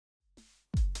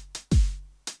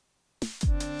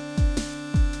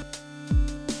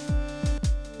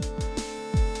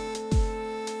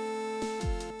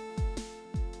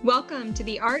Welcome to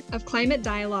the Art of Climate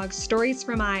Dialogue Stories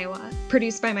from Iowa,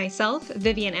 produced by myself,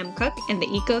 Vivian M. Cook, and the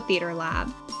Eco Theater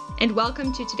Lab. And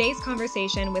welcome to today's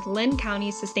conversation with Linn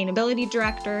County Sustainability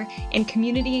Director and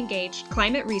community-engaged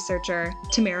climate researcher,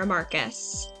 Tamara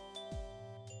Marcus.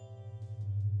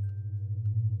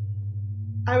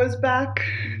 I was back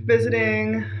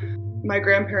visiting my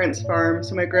grandparents' farm.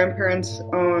 So my grandparents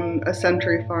own a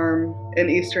century farm in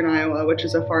eastern Iowa, which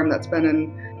is a farm that's been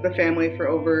in the family for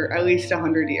over at least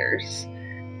 100 years.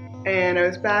 And I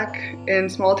was back in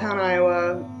small town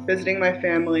Iowa visiting my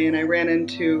family, and I ran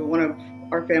into one of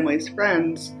our family's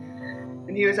friends,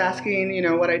 and he was asking,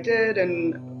 what I did,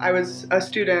 and I was a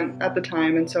student at the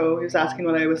time, and so he was asking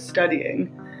what I was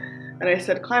studying. And I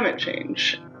said climate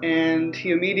change. And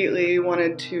he immediately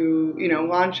wanted to,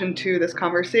 launch into this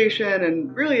conversation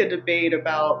and really a debate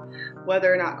about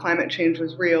whether or not climate change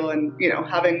was real. And,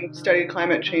 having studied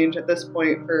climate change at this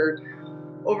point for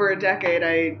over a decade,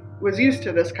 I was used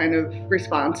to this kind of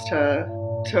response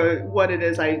to what it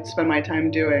is I spend my time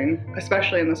doing,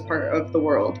 especially in this part of the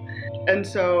world. And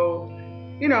so,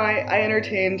 I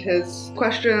entertained his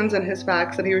questions and his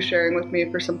facts that he was sharing with me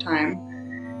for some time.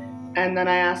 And then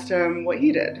I asked him what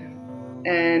he did.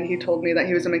 And he told me that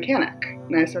he was a mechanic.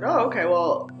 And I said, oh, okay,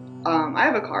 well, I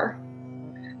have a car.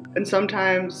 And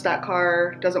sometimes that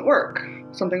car doesn't work.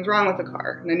 Something's wrong with the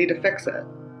car, and I need to fix it.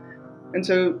 And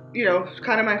so,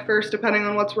 kind of my first, depending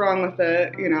on what's wrong with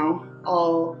it,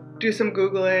 I'll do some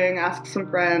Googling, ask some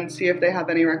friends, see if they have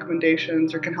any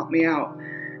recommendations or can help me out.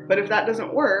 But if that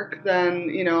doesn't work, then,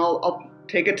 I'll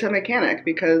take it to a mechanic,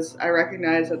 because I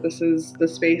recognize that this is the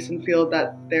space and field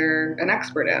that they're an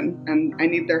expert in, and I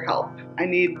need their help. I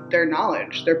need their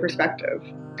knowledge, their perspective.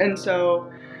 And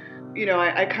so,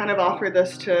 I kind of offer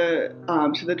this to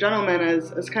the gentleman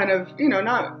as kind of,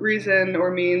 not reason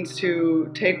or means to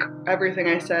take everything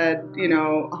I said,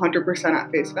 100%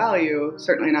 at face value,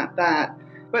 certainly not that,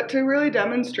 but to really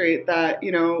demonstrate that,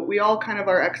 we all kind of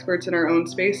are experts in our own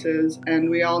spaces, and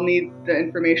we all need the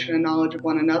information and knowledge of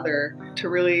one another to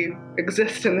really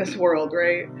exist in this world,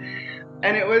 right?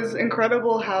 And it was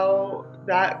incredible how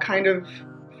that kind of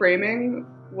framing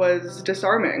was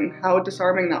disarming, how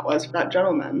disarming that was for that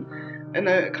gentleman. And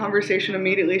the conversation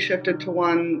immediately shifted to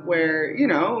one where, it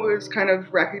was kind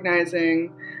of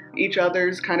recognizing each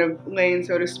other's kind of lane,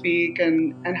 so to speak,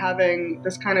 and having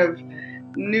this kind of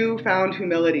newfound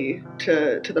humility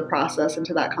to the process and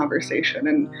to that conversation.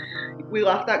 And we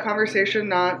left that conversation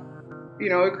not,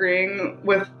 agreeing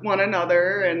with one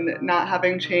another and not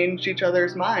having changed each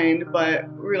other's mind, but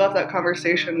we left that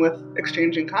conversation with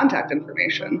exchanging contact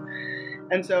information.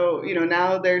 And so,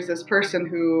 now there's this person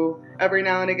who every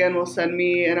now and again will send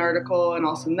me an article and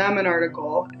I'll send them an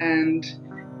article. And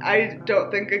I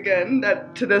don't think, again,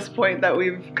 that to this point that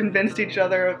we've convinced each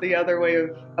other of the other way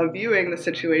of viewing the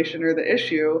situation or the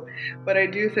issue. But I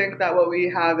do think that what we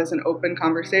have is an open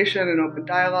conversation, an open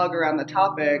dialogue around the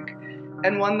topic,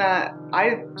 and one that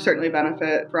I certainly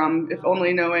benefit from, if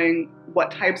only knowing what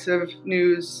types of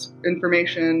news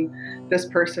information this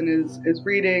person is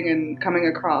reading and coming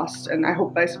across, and I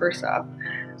hope vice versa.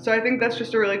 So I think that's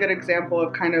just a really good example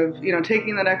of kind of,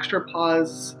 taking that extra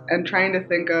pause and trying to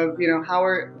think of,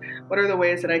 what are the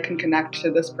ways that I can connect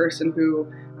to this person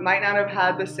who might not have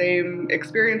had the same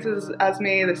experiences as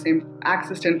me, the same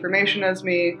access to information as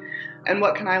me, and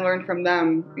what can I learn from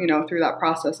them, through that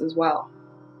process as well.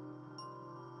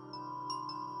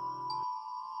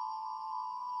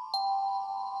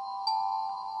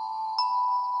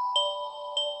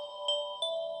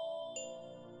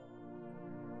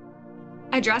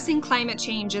 Addressing climate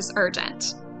change is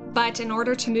urgent, but in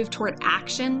order to move toward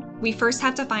action, we first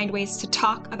have to find ways to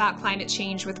talk about climate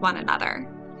change with one another.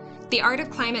 The Art of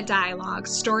Climate Dialogue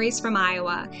Stories from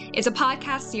Iowa is a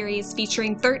podcast series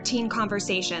featuring 13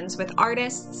 conversations with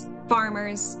artists,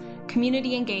 farmers,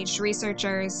 community-engaged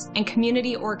researchers, and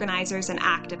community organizers and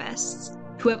activists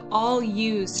who have all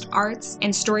used arts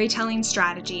and storytelling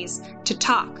strategies to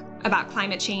talk about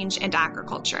climate change and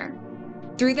agriculture.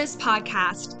 Through this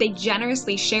podcast, they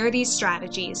generously share these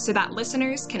strategies so that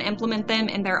listeners can implement them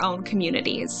in their own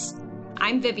communities.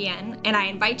 I'm Vivian, and I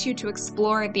invite you to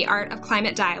explore the art of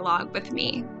climate dialogue with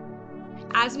me.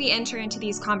 As we enter into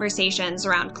these conversations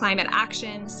around climate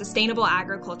action, sustainable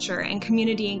agriculture, and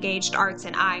community-engaged arts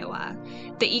in Iowa,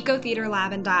 the Eco Theater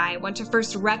Lab and I want to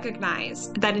first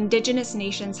recognize that Indigenous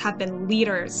nations have been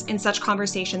leaders in such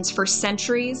conversations for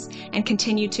centuries and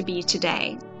continue to be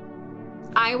today.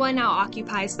 Iowa now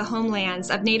occupies the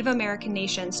homelands of Native American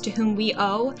nations to whom we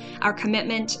owe our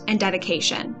commitment and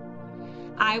dedication.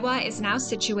 Iowa is now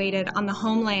situated on the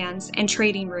homelands and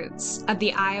trading routes of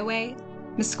the Iowa,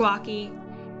 Meskwaki,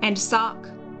 and Sauk,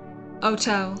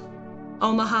 Oto,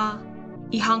 Omaha,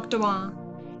 Ihankdawa,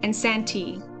 and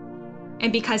Santee.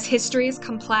 And because history is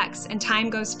complex and time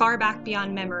goes far back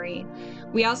beyond memory,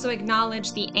 we also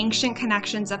acknowledge the ancient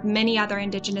connections of many other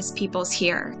Indigenous peoples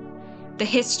here. The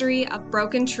history of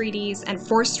broken treaties and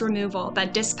forced removal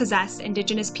that dispossessed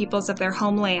Indigenous peoples of their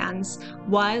homelands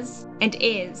was and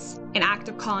is an act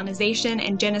of colonization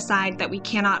and genocide that we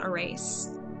cannot erase.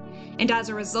 And as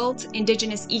a result,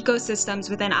 Indigenous ecosystems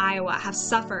within Iowa have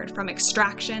suffered from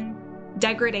extraction,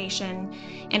 degradation,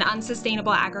 and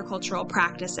unsustainable agricultural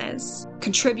practices,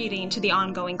 contributing to the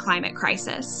ongoing climate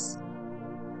crisis.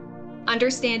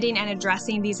 Understanding and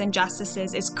addressing these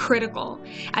injustices is critical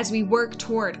as we work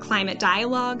toward climate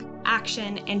dialogue,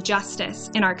 action, and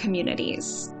justice in our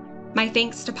communities. My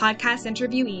thanks to podcast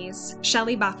interviewees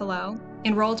Shelley Buffalo,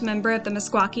 enrolled member of the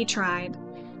Meskwaki tribe,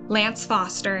 Lance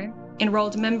Foster,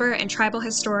 enrolled member and tribal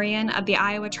historian of the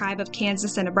Iowa Tribe of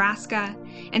Kansas and Nebraska,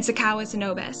 and Sakawas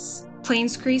Nobis,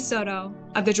 Plains Cree Soto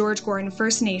of the George Gordon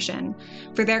First Nation,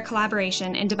 for their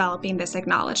collaboration in developing this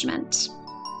acknowledgement.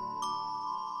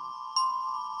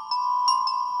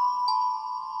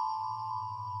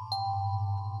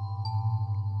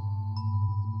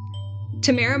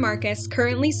 Tamara Marcus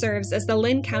currently serves as the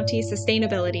Lynn County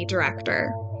Sustainability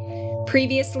Director.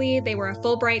 Previously, they were a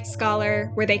Fulbright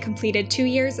Scholar, where they completed 2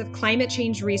 years of climate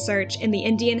change research in the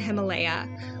Indian Himalaya,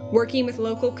 working with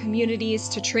local communities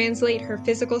to translate her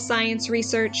physical science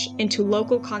research into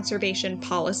local conservation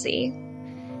policy.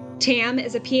 Tam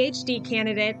is a PhD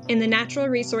candidate in the Natural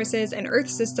Resources and Earth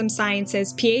System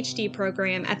Sciences PhD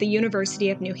program at the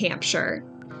University of New Hampshire.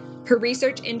 Her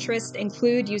research interests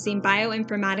include using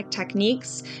bioinformatic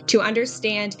techniques to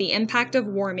understand the impact of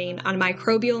warming on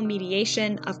microbial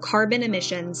mediation of carbon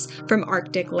emissions from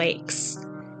Arctic lakes.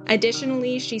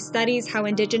 Additionally, she studies how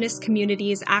Indigenous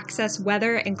communities access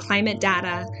weather and climate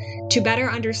data to better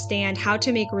understand how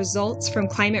to make results from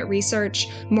climate research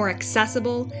more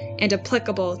accessible and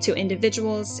applicable to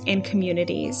individuals and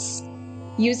communities.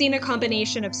 Using a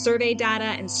combination of survey data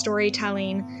and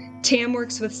storytelling, Tam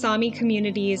works with Sami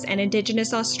communities and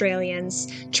Indigenous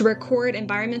Australians to record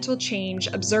environmental change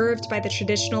observed by the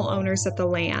traditional owners of the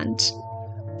land.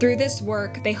 Through this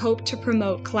work, they hope to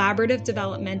promote collaborative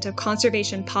development of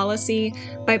conservation policy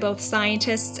by both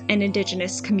scientists and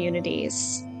Indigenous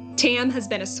communities. Tam has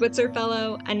been a Switzer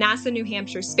Fellow, a NASA New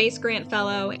Hampshire Space Grant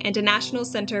Fellow, and a National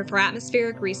Center for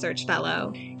Atmospheric Research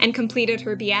Fellow, and completed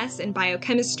her BS in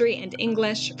Biochemistry and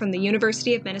English from the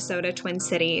University of Minnesota Twin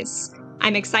Cities.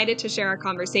 I'm excited to share our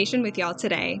conversation with y'all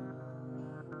today.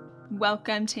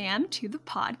 Welcome, Tam, to the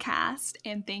podcast,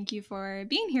 and thank you for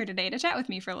being here today to chat with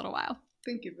me for a little while.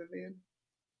 Thank you, Vivian.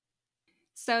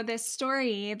 So this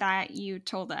story that you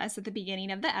told us at the beginning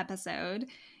of the episode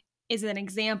is an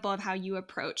example of how you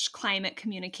approach climate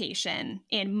communication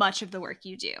in much of the work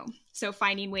you do. So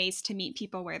finding ways to meet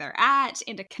people where they're at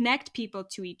and to connect people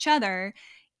to each other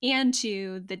and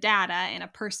to the data in a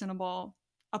personable,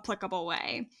 applicable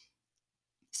way.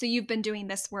 So you've been doing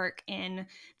this work in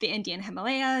the Indian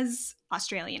Himalayas,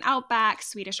 Australian Outback,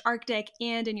 Swedish Arctic,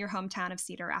 and in your hometown of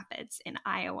Cedar Rapids in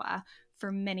Iowa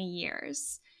for many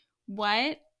years.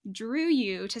 What drew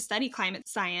you to study climate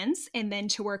science and then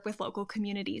to work with local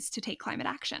communities to take climate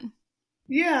action?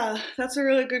 Yeah, that's a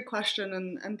really good question,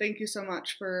 and thank you so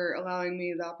much for allowing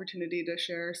me the opportunity to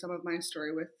share some of my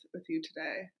story with you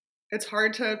today. It's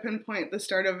hard to pinpoint the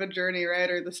start of a journey, right,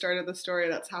 or the start of the story.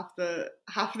 That's half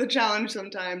the challenge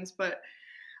sometimes. But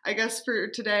I guess for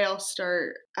today, I'll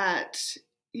start at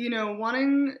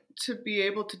wanting to be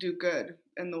able to do good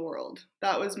in the world.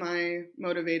 That was my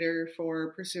motivator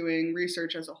for pursuing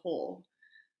research as a whole.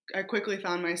 I quickly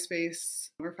found my place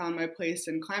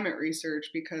in climate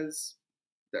research because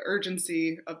the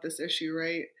urgency of this issue,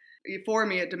 right? For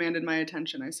me, it demanded my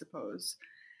attention, I suppose.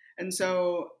 And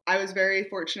so I was very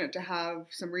fortunate to have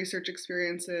some research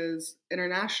experiences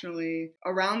internationally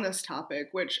around this topic,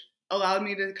 which allowed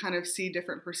me to kind of see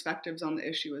different perspectives on the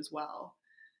issue as well.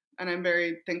 And I'm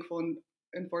very thankful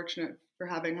and fortunate for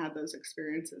having had those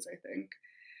experiences, I think.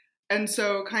 And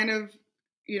so kind of,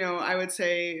 I would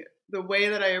say the way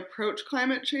that I approach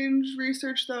climate change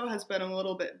research, though, has been a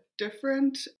little bit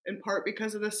different, in part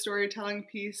because of the storytelling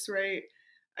piece, right?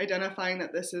 Identifying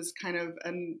that this is kind of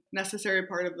a necessary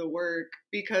part of the work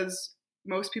because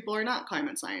most people are not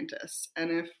climate scientists.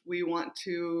 And if we want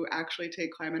to actually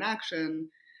take climate action,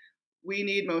 we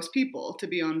need most people to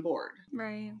be on board.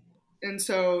 Right. And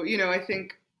so, I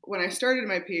think when I started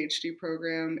my PhD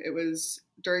program, it was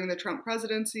during the Trump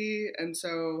presidency. And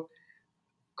so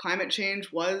climate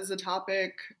change was a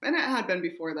topic, and it had been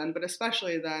before then, but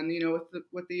especially then,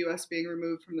 with the U.S. being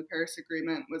removed from the Paris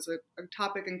Agreement, was a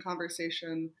topic in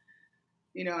conversation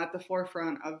at the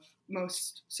forefront of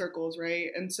most circles, right?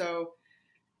 And so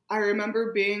I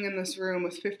remember being in this room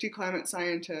with 50 climate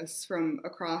scientists from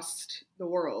across the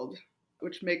world,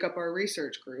 which make up our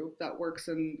research group that works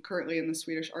currently in the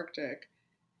Swedish Arctic.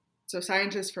 So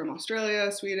scientists from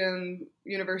Australia, Sweden,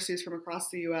 universities from across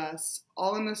the US,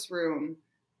 all in this room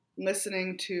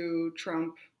listening to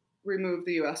Trump remove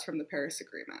the US from the Paris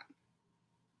Agreement.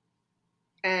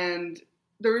 And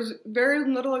there was very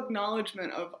little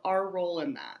acknowledgement of our role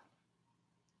in that,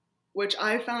 which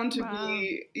I found to Wow.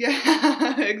 be,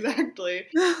 yeah, exactly.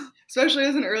 Especially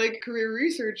as an early career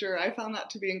researcher, I found that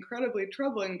to be incredibly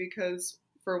troubling because,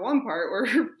 for one part,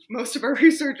 most of our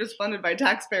research is funded by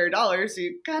taxpayer dollars, so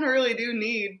you kind of really do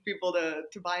need people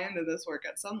to buy into this work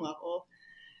at some level.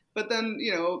 But then,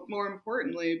 more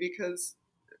importantly, because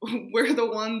we're the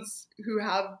ones who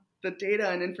have the data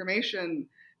and information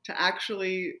to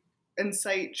actually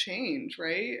incite change,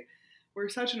 right? We're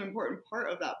such an important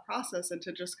part of that process, and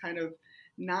to just kind of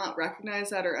not recognize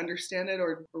that or understand it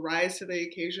or rise to the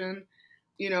occasion,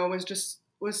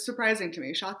 was surprising to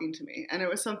me, shocking to me. And it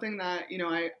was something that,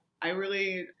 I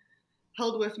really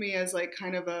held with me as like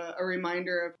kind of a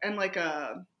reminder of, and like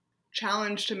a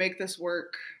challenge to make this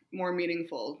work more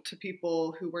meaningful to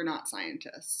people who were not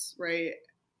scientists, right?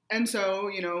 And so,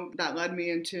 that led me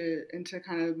into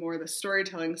kind of more the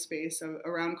storytelling space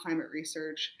around climate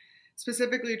research,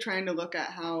 specifically trying to look at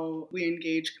how we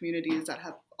engage communities that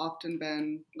have often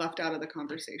been left out of the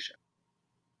conversation.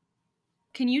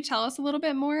 Can you tell us a little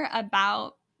bit more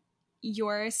about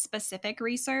your specific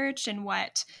research and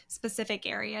what specific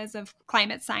areas of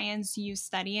climate science you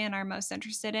study and are most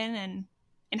interested in,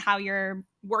 and how you're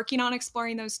working on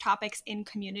exploring those topics in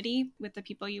community with the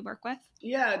people you work with?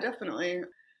 Yeah, definitely.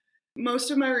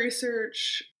 Most of my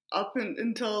research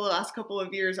until the last couple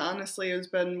of years, honestly, has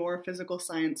been more physical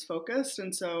science focused.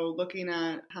 And so looking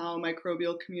at how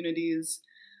microbial communities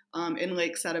in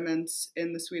lake sediments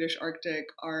in the Swedish Arctic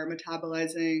are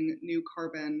metabolizing new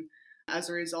carbon as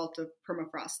a result of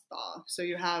permafrost thaw. So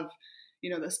you have,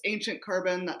 this ancient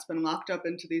carbon that's been locked up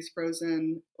and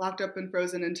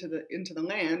frozen into the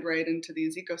land, right, into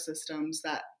these ecosystems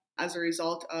that, as a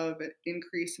result of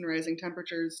increase in rising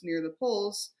temperatures near the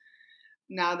poles,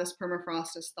 now this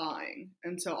permafrost is thawing.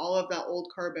 And so all of that old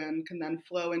carbon can then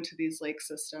flow into these lake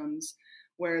systems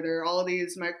where there are all of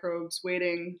these microbes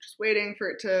just waiting for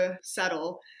it to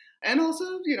settle. And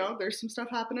also, there's some stuff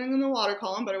happening in the water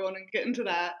column, but I won't get into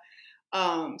that.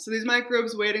 So these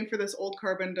microbes waiting for this old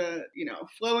carbon to,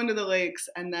 flow into the lakes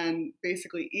and then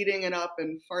basically eating it up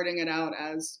and farting it out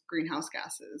as greenhouse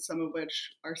gases, some of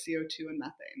which are CO2 and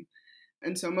methane.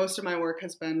 And so most of my work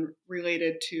has been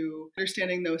related to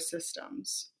understanding those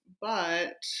systems.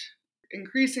 But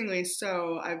increasingly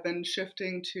so, I've been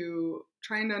shifting to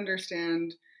trying to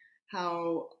understand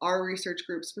how our research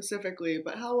group specifically,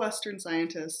 but how Western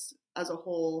scientists as a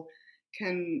whole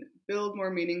can build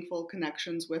more meaningful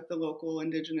connections with the local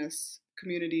indigenous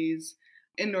communities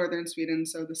in northern Sweden,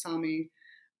 so the Sami.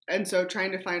 And so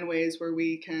trying to find ways where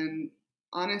we can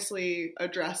honestly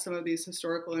address some of these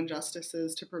historical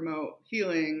injustices to promote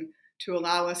healing, to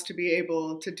allow us to be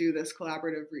able to do this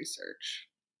collaborative research.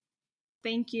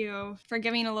 Thank you for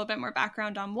giving a little bit more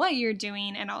background on what you're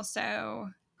doing and also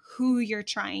who you're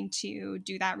trying to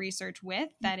do that research with.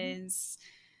 That is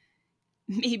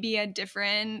maybe a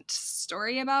different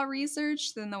story about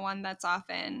research than the one that's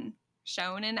often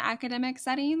shown in academic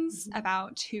settings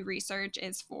about who research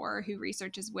is for, who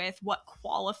research is with, what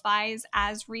qualifies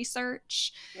as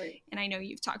research. Right. And I know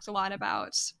you've talked a lot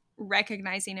about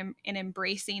recognizing and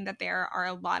embracing that there are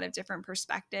a lot of different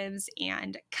perspectives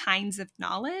and kinds of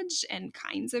knowledge and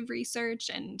kinds of research,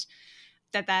 and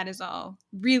that is all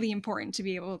really important to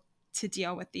be able to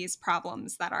deal with these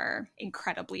problems that are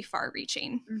incredibly far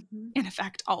reaching and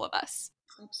affect all of us.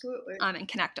 Absolutely. And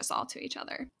connect us all to each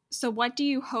other. So what do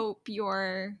you hope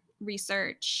your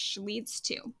research leads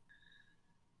to?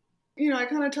 I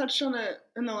kind of touched on it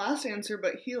in the last answer,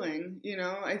 but healing,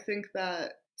 I think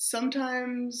that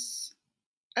sometimes,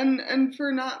 and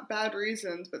for not bad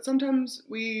reasons, but sometimes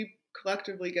we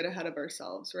collectively get ahead of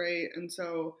ourselves, right? And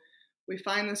so we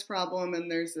find this problem and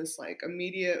there's this like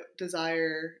immediate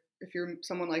desire, if you're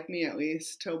someone like me at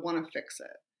least, to want to fix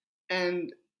it.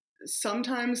 And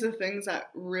sometimes the things that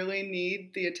really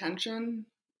need the attention,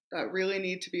 that really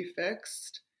need to be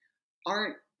fixed,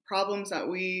 aren't problems that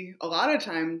a lot of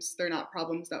times, they're not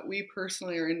problems that we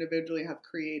personally or individually have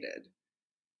created.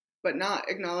 But not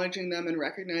acknowledging them and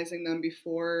recognizing them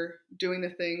before doing the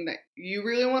thing that you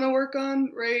really want to work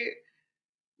on, right?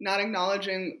 Not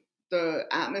acknowledging the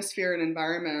atmosphere and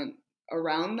environment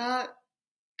around that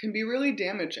can be really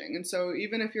damaging. And so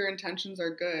even if your intentions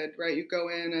are good, right, you go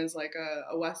in as like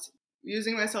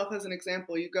using myself as an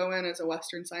example, you go in as a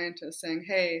Western scientist saying,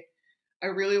 hey, I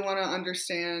really want to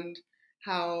understand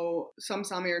how some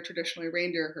Sami are traditionally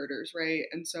reindeer herders, right?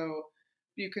 And so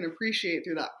you can appreciate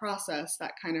through that process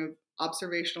that kind of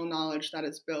observational knowledge that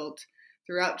is built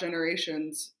throughout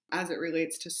generations as it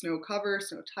relates to snow cover,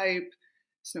 snow type,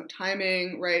 snow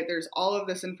timing, right? There's all of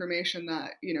this information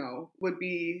that, would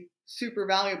be super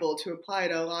valuable to apply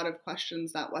to a lot of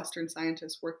questions that Western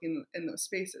scientists working in those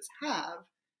spaces have.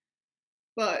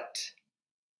 But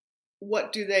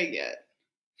what do they get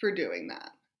for doing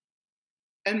that?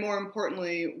 And more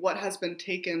importantly, what has been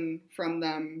taken from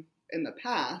them in the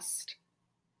past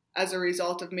as a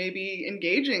result of maybe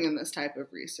engaging in this type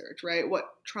of research, right?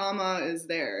 What trauma is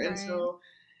there? And Right. so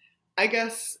I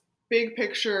guess big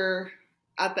picture,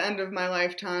 at the end of my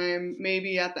lifetime,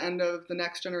 maybe at the end of the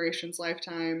next generation's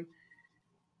lifetime,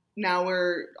 now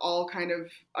we're all kind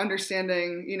of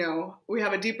understanding, we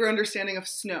have a deeper understanding of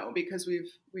snow because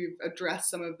we've addressed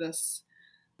some of this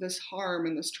harm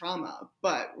and this trauma.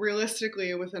 But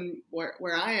realistically, within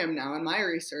where I am now in my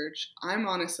research, I'm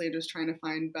honestly just trying to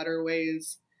find better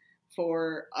ways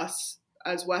for us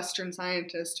as Western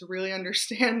scientists to really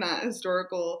understand that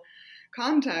historical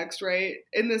context, right,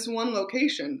 in this one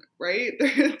location, right?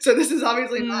 So this is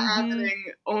obviously not Mm-hmm. happening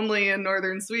only in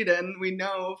northern Sweden. We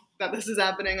know that this is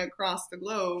happening across the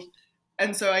globe.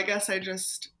 And so I guess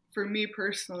for me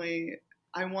personally,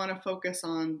 I want to focus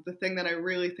on the thing that I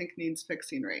really think needs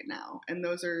fixing right now, and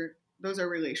those are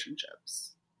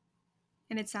relationships.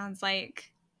 And it sounds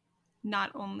like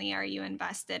not only are you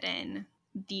invested in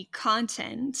the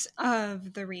content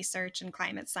of the research in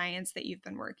climate science that you've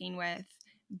been working with,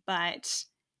 but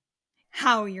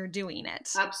how you're doing it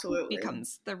Absolutely.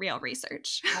 becomes the real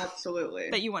research Absolutely.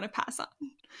 that you want to pass on.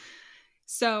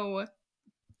 So,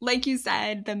 like you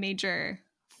said, the major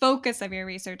focus of your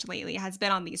research lately has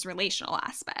been on these relational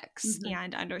aspects Mm-hmm.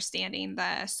 and understanding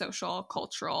the social,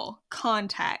 cultural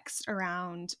context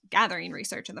around gathering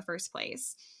research in the first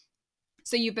place.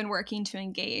 So you've been working to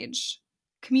engage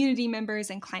community members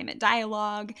in climate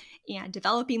dialogue and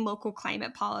developing local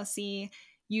climate policy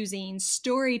using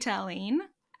storytelling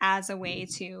as a way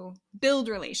to build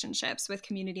relationships with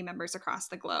community members across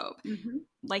the globe. Mm-hmm.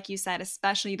 Like you said,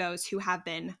 especially those who have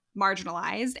been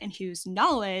marginalized and whose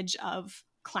knowledge of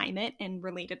climate and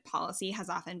related policy has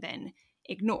often been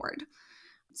ignored.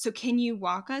 So, can you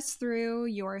walk us through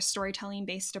your storytelling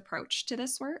based approach to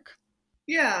this work?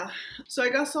 Yeah. So I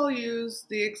guess I'll use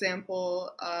the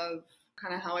example of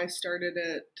kind of how I started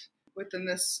it within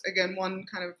this, again, one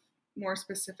kind of more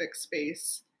specific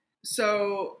space.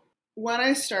 So when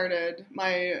I started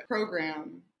my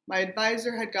program, my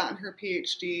advisor had gotten her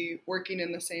PhD working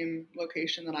in the same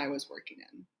location that I was working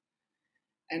in.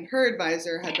 And her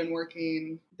advisor had been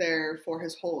working there for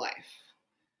his whole life.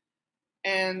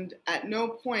 And at no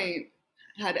point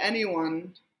had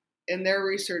anyone in their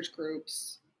research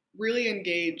groups really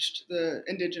engaged the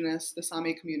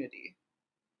Sami community,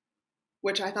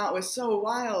 which I thought was so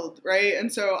wild, right?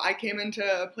 And so I came into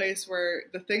a place where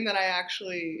a thing that I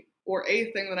actually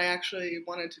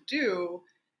wanted to do,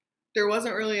 there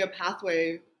wasn't really a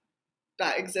pathway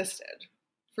that existed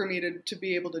for me to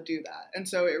be able to do that. And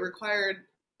so it required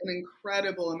an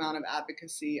incredible amount of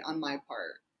advocacy on my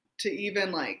part to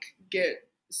even like get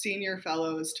senior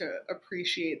fellows to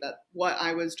appreciate that what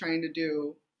I was trying to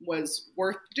do was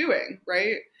worth doing,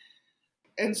 right?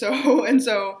 And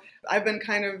so I've been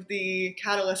kind of the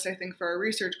catalyst, I think, for our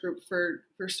research group for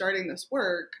starting this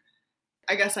work.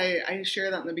 I guess I share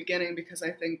that in the beginning because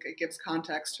I think it gives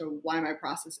context to why my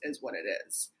process is what it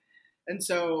is. And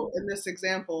so in this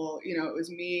example, it was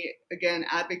me again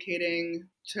advocating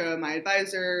to my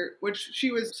advisor, which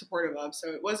she was supportive of.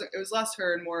 So it was less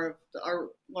her and more of our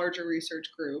larger research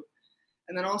group.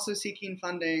 And then also seeking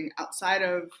funding outside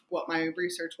of what my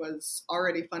research was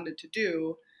already funded to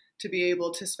do, to be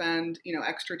able to spend,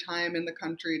 extra time in the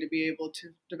country to be able to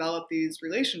develop these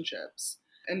relationships.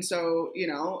 And so,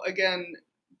 again,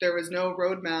 there was no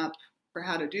roadmap for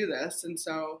how to do this. And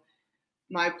so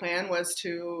my plan was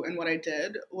and what I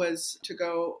did was to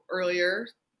go earlier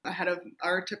ahead of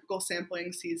our typical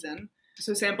sampling season.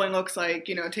 So sampling looks like,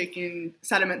 taking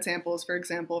sediment samples, for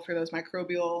example, for those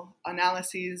microbial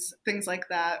analyses, things like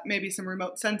that, maybe some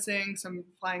remote sensing, some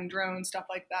flying drones, stuff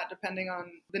like that, depending on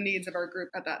the needs of our group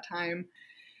at that time.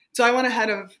 So I went ahead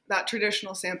of that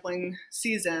traditional sampling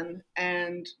season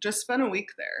and just spent a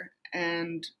week there.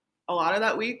 And a lot of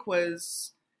that week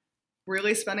was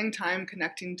really spending time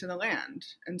connecting to the land.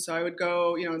 And so I would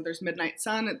go, there's midnight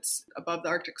sun, it's above the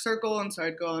Arctic Circle, and so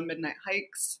I'd go on midnight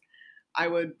hikes. I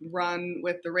would run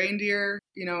with the reindeer,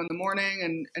 in the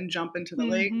morning and jump into the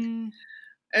lake, Mm-hmm.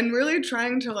 and really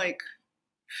trying to like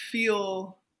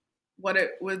feel what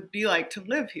it would be like to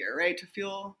live here, right? To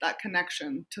feel that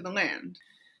connection to the land.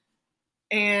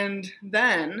 And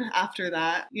then after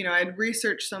that, I'd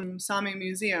researched some Sami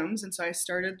museums. And so I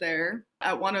started there.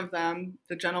 At one of them,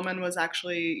 the gentleman was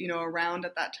actually, around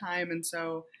at that time. And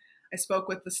so I spoke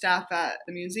with the staff at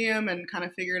the museum and kind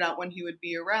of figured out when he would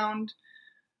be around.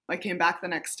 I came back the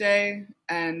next day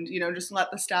and, just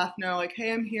let the staff know, like,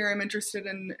 hey, I'm here. I'm interested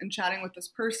in chatting with this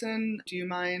person. Do you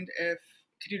mind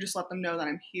could you just let them know that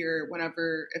I'm here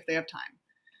whenever, if they have time?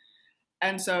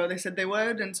 And so they said they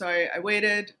would. And so I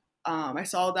waited. I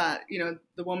saw that,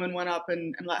 the woman went up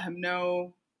and let him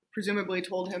know, presumably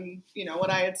told him,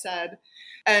 what I had said.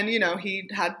 And, he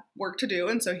had work to do.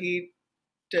 And so he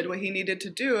did what he needed to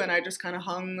do. And I just kind of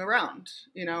hung around,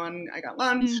 and I got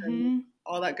lunch Mm-hmm. and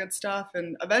all that good stuff.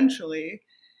 And eventually,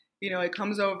 it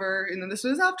comes over. And this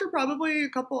was after probably a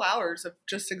couple hours of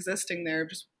just existing there,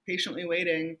 just patiently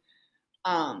waiting.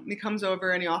 He comes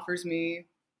over and he offers me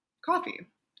coffee.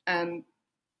 And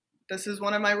this is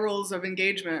one of my rules of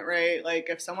engagement, right? Like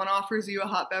if someone offers you a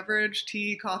hot beverage,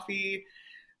 tea, coffee,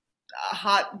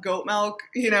 hot goat milk,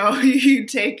 you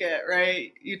take it,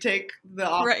 right? You take the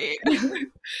offer. Right.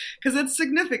 Because it's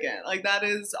significant. Like that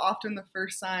is often the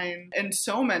first sign in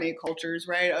so many cultures,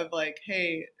 right? Of like,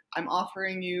 hey, I'm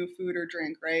offering you food or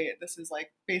drink, right? This is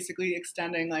like basically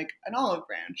extending like an olive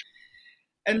branch.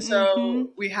 And Mm-hmm. so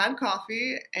we had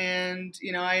coffee and,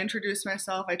 I introduced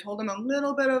myself. I told him a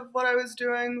little bit of what I was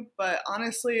doing, but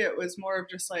honestly, it was more of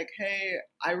just like, hey,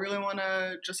 I really want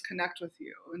to just connect with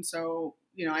you. And so,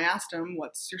 I asked him,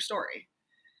 what's your story?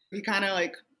 He kind of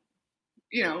like,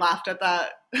 laughed at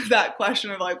that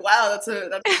question of like, wow, that's a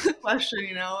good question,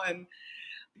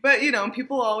 but,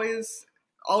 people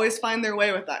always find their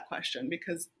way with that question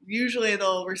because usually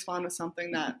they'll respond with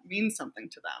something that means something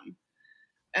to them.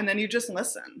 And then you just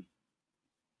listen.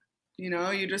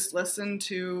 You just listen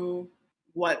to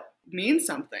what means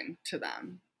something to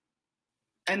them.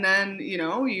 And then,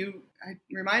 I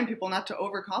remind people not to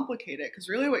overcomplicate it because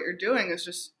really what you're doing is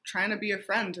just trying to be a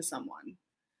friend to someone.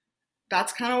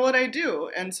 That's kind of what I do.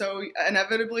 And so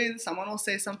inevitably someone will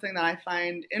say something that I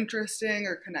find interesting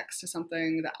or connects to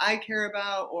something that I care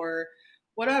about or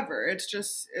whatever. It's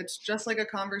just like a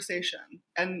conversation.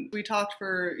 And we talked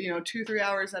for, 2-3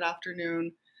 hours that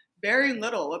afternoon, very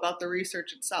little about the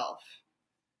research itself.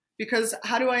 Because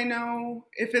how do I know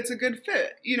if it's a good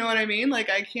fit? You know what I mean? Like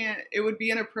it would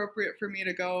be inappropriate for me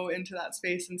to go into that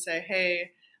space and say,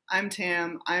 hey, I'm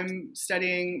Tam, I'm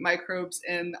studying microbes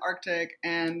in the Arctic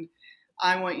and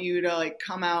I want you to like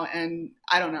come out and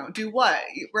I don't know, do what,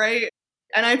 right?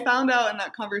 And I found out in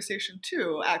that conversation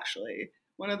too, actually,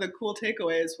 one of the cool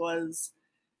takeaways was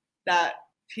that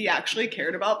he actually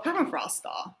cared about permafrost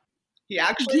thaw. He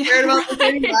actually cared about the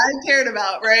things I cared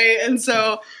about, right? And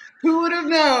so who would have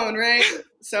known, right?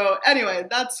 So anyway,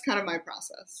 that's kind of my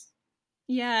process.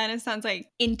 Yeah, and it sounds like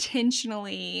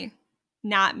intentionally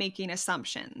not making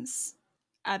assumptions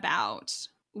about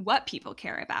what people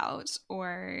care about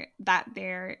or that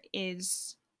there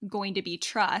is going to be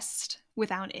trust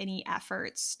without any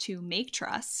efforts to make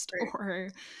trust Right.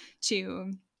 or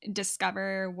to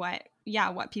discover what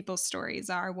people's stories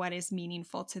are, what is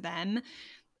meaningful to them.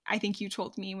 I think you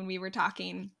told me when we were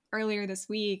talking earlier this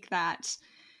week that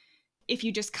if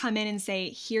you just come in and say,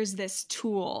 here's this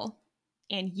tool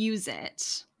and use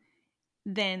it,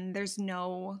 then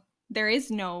there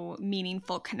is no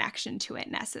meaningful connection to it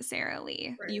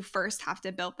necessarily. Right. You first have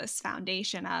to build this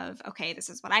foundation of, okay, this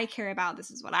is what I care about.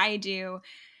 This is what I do.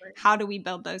 Right. How do we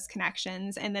build those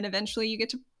connections? And then eventually you get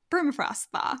to permafrost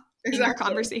thaw in your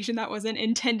conversation that wasn't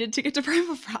intended to get to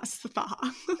permafrost thaw.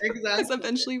 Exactly. Because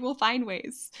eventually we'll find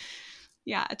ways,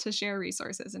 to share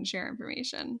resources and share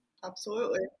information.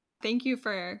 Absolutely. Thank you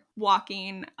for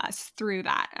walking us through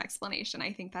that explanation.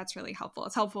 I think that's really helpful.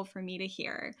 It's helpful for me to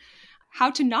hear how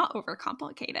to not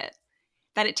overcomplicate it,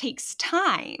 that it takes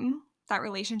time. That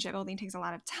relationship building takes a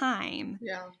lot of time.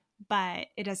 Yeah. But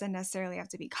it doesn't necessarily have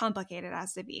to be complicated. It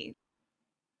has to be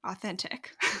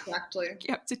authentic. Exactly.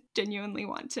 You have to genuinely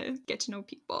want to get to know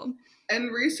people.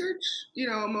 And research,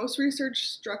 most research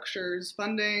structures,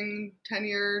 funding,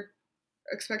 tenure,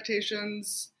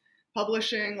 expectations,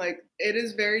 publishing, like it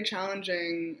is very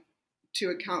challenging to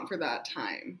account for that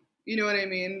time. You know what I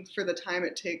mean? For the time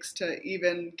it takes to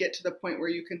even get to the point where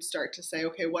you can start to say,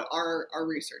 okay, what are our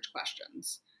research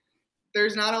questions?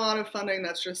 There's not a lot of funding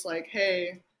that's just like,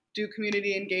 hey, do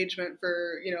community engagement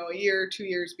for, a year, 2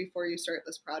 years before you start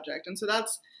this project. And so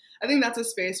I think that's a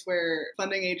space where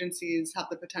funding agencies have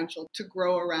the potential to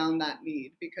grow around that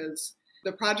need because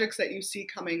The projects that you see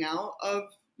coming out of,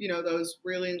 those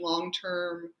really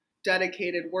long-term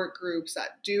dedicated work groups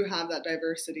that do have that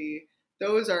diversity,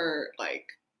 those are like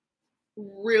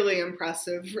really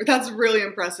impressive. That's really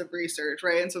impressive research,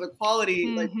 right? And so the quality,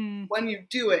 like when you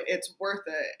do it, it's worth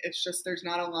it. It's just there's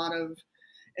not a lot of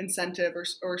incentive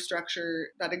or structure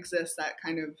that exists that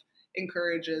kind of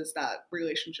encourages that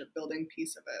relationship building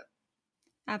piece of it.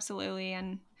 Absolutely.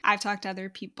 And I've talked to other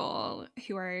people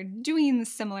who are doing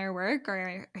similar work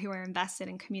or who are invested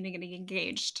in community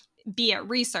engaged, be it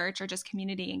research or just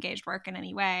community engaged work in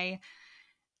any way,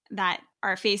 that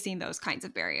are facing those kinds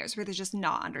of barriers where there's just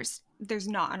there's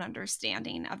not an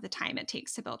understanding of the time it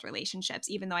takes to build relationships,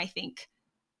 even though I think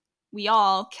we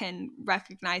all can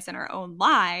recognize in our own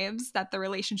lives that the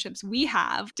relationships we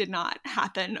have did not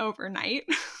happen overnight.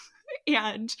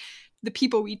 And the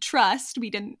people we trust, we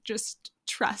didn't just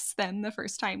trust them the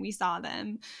first time we saw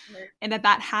them. Right. And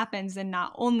that happens in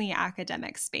not only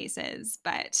academic spaces,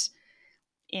 but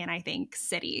in, I think,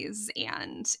 cities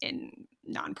and in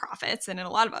nonprofits and in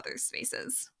a lot of other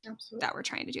spaces that we're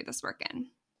trying to do this work in.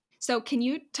 So can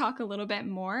you talk a little bit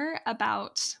more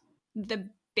about the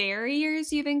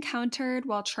barriers you've encountered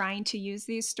while trying to use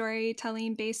these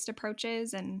storytelling-based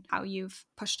approaches and how you've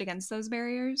pushed against those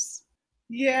barriers?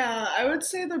 Yeah, I would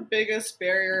say the biggest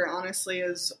barrier, honestly,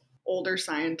 is older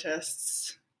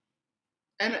scientists.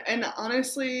 And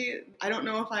honestly, I don't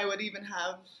know if I would even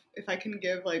if I can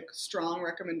give like strong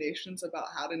recommendations about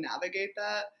how to navigate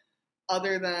that,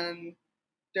 other than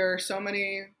there are so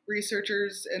many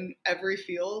researchers in every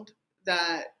field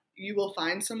that you will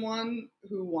find someone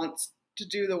who wants to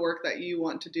do the work that you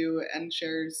want to do and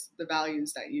shares the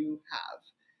values that you have.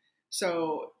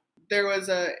 So there was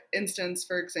a instance,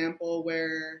 for example,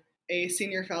 where a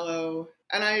senior fellow,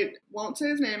 and I won't say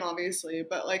his name obviously,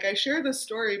 but like I share this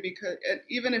story because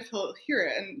even if he'll hear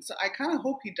it, and so I kind of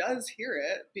hope he does hear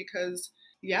it, because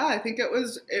yeah, I think it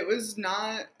was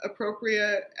not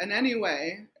appropriate in any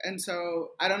way. And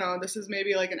so I don't know, this is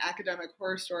maybe like an academic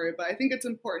horror story, but I think it's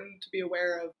important to be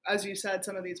aware of, as you said,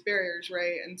 some of these barriers,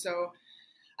 right? And so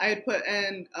I had put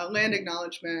in a land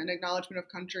acknowledgement, an acknowledgement of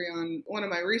country, on one of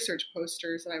my research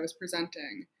posters that I was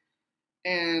presenting.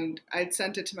 And I'd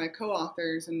sent it to my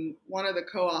co-authors, and one of the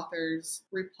co-authors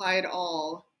replied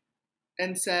all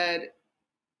and said,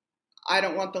 I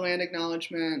don't want the land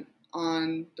acknowledgement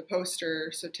on the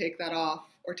poster, so take that off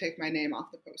or take my name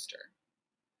off the poster.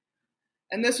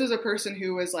 And this was a person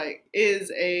who is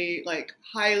a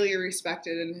highly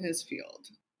respected in his field.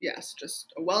 Yes,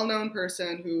 just a well-known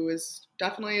person who is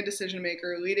definitely a decision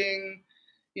maker, leading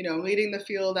the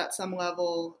field at some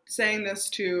level, saying this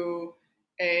to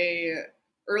a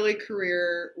early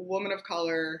career woman of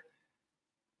color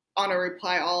on a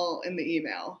reply all in the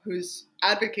email, who's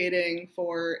advocating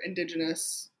for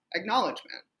Indigenous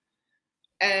acknowledgement.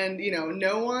 And,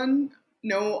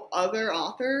 no other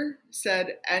author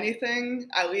said anything,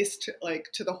 at least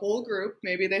to the whole group.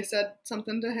 Maybe they said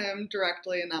something to him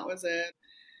directly and that was it.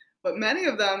 But many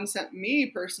of them sent me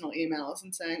personal emails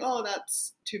and saying, oh,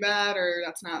 that's too bad, or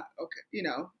that's not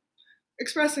okay,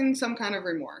 expressing some kind of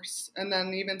remorse. And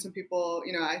then even some people,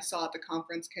 I saw at the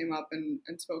conference came up and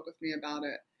spoke with me about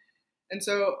it. And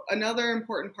so another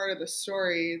important part of the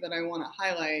story that I want to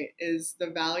highlight is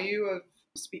the value of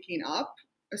speaking up,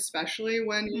 especially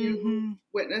when you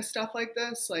witness stuff like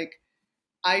this. Like,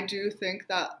 I do think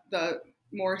that the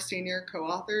more senior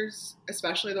co-authors,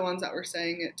 especially the ones that were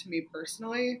saying it to me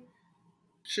personally,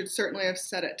 should certainly have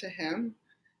said it to him.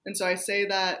 And so I say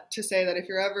that to say that if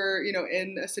you're ever,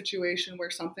 in a situation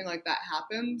where something like that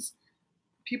happens,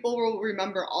 people will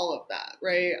remember all of that,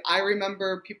 right? I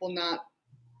remember people not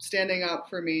standing up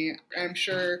for me. I'm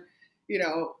sure,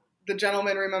 the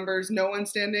gentleman remembers no one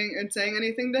standing and saying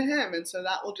anything to him. And so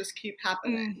that will just keep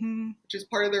happening, which is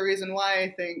part of the reason why I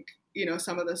think,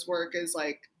 some of this work is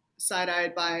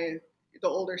side-eyed by the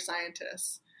older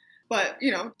scientists. But,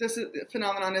 this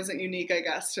phenomenon isn't unique, I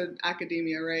guess, to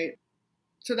academia, right?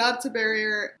 So that's a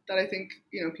barrier that I think,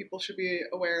 people should be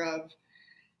aware of.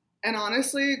 And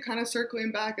honestly, kind of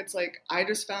circling back, it's I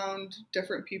just found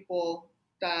different people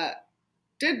that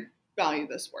did value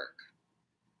this work.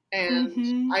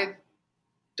 And I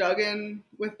dug in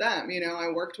with them, I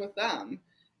worked with them.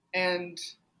 And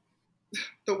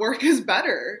the work is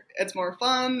better. It's more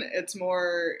fun. It's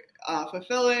more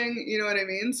fulfilling. You know what I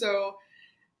mean? So,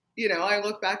 I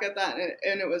look back at that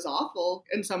and it was awful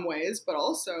in some ways, but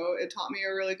also it taught me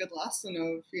a really good lesson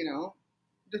of,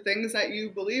 the things that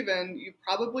you believe in, you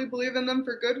probably believe in them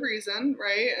for good reason,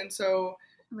 right? And so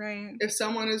if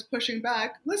someone is pushing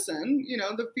back, listen,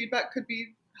 the feedback could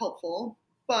be helpful,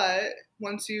 but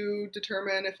once you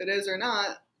determine if it is or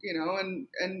not,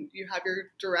 and you have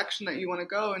your direction that you want to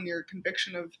go and your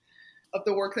conviction of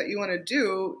the work that you want to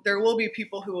do, there will be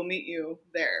people who will meet you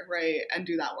there, right, and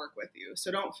do that work with you.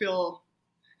 So don't feel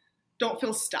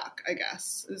stuck, I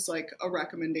guess, is like a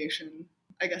recommendation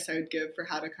I guess I would give for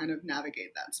how to kind of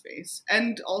navigate that space.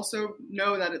 And also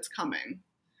know that it's coming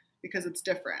because it's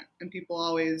different and people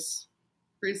always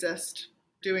resist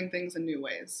doing things in new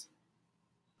ways.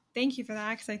 Thank you for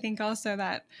that, because I think also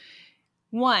that,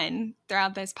 one,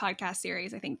 throughout this podcast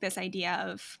series, I think this idea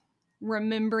of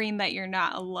remembering that you're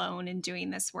not alone in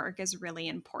doing this work is really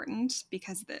important,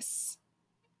 because this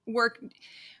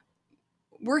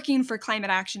working for climate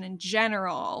action in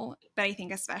general, but I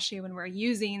think especially when we're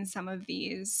using some of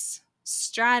these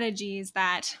strategies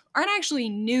that aren't actually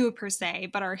new per se,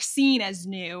 but are seen as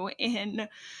new in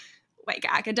like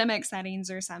academic settings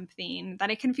or something,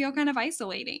 that it can feel kind of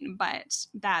isolating, but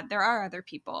that there are other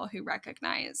people who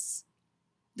recognize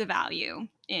the value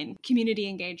in community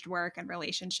engaged work and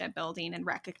relationship building and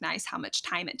recognize how much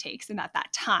time it takes and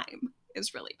that time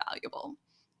is really valuable.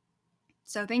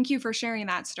 So thank you for sharing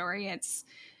that story.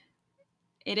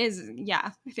 It is,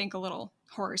 yeah, I think a little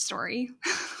horror story,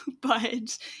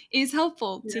 but is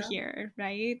helpful to hear,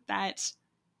 right? That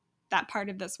part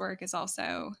of this work is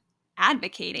also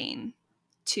advocating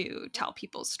to tell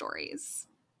people's stories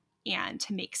and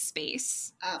to make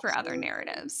space for other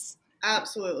narratives.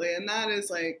 Absolutely. And that is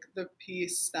like the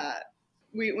piece that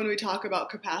when we talk about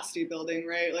capacity building,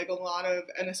 right? Like a lot of,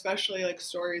 and especially like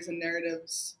stories and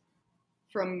narratives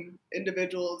from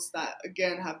individuals that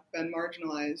again have been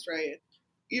marginalized, right?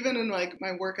 Even in like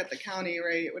my work at the county,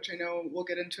 right, which I know we'll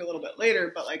get into a little bit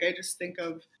later, but like I just think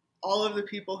of all of the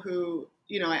people who,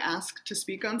 I ask to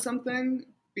speak on something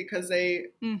because they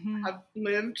have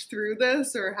lived through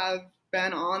this or have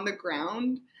been on the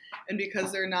ground, and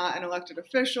because they're not an elected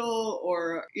official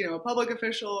or, a public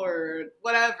official or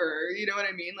whatever, you know what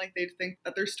I mean? Like they think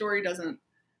that their story doesn't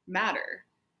matter,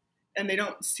 and they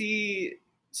don't see,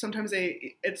 sometimes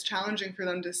it's challenging for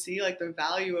them to see like the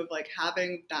value of like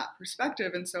having that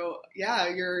perspective. And so, yeah,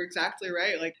 you're exactly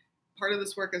right. Like part of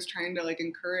this work is trying to like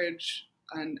encourage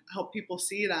and help people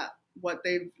see that what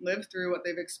they've lived through, what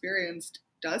they've experienced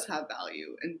does have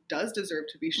value and does deserve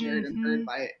to be shared and heard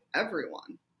by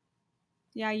everyone.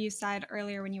 Yeah, you said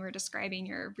earlier when you were describing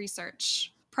your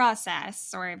research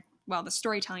process, or well, the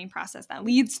storytelling process that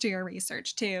leads to your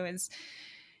research too,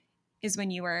 is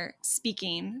when you were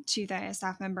speaking to the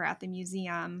staff member at the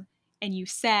museum and you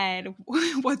said,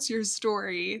 "What's your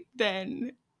story?"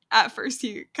 Then at first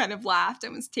he kind of laughed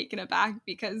and was taken aback,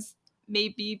 because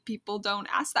maybe people don't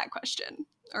ask that question,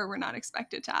 or we're not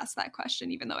expected to ask that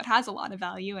question, even though it has a lot of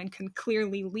value and can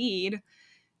clearly lead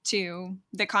to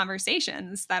the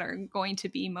conversations that are going to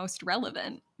be most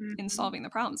relevant in solving the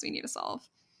problems we need to solve.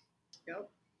 Yep.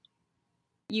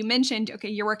 You mentioned, okay,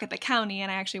 your work at the county,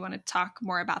 and I actually want to talk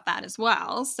more about that as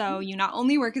well. So you not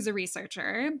only work as a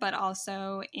researcher, but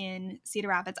also in Cedar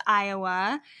Rapids,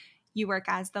 Iowa, you work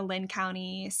as the Linn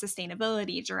County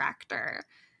Sustainability Director.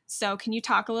 So can you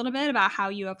talk a little bit about how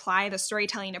you apply the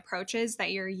storytelling approaches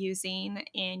that you're using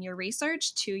in your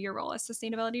research to your role as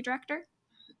Sustainability Director?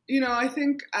 I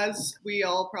think, as we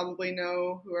all probably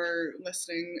know who are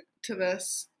listening to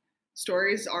this,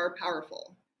 stories are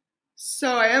powerful.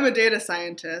 So I am a data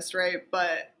scientist, right?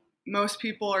 But most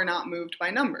people are not moved by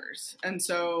numbers. And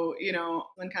so,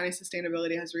 Linn County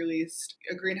Sustainability has released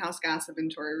a greenhouse gas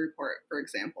inventory report, for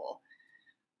example.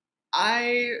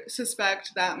 I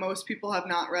suspect that most people have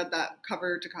not read that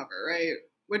cover to cover, right?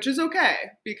 Which is okay,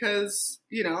 because,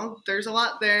 there's a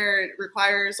lot there. It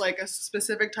requires like a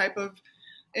specific type of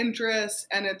interest,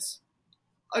 and it's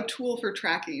a tool for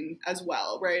tracking as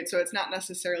well, right? So it's not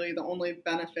necessarily the only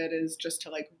benefit is just to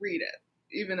like read it,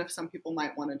 even if some people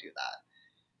might want to do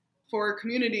that. For a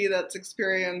community that's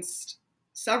experienced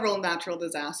several natural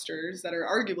disasters that are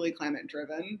arguably climate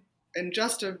driven in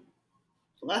just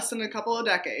less than a couple of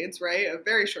decades, right? A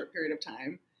very short period of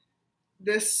time,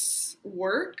 this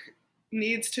work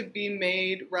needs to be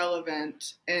made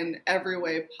relevant in every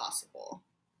way possible.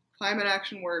 Climate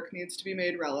action work needs to be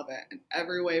made relevant in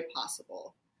every way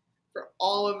possible, for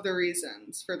all of the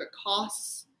reasons, for the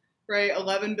costs, right?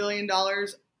 $11 billion,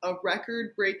 a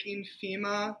record-breaking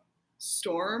FEMA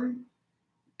storm,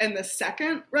 and the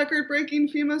second record-breaking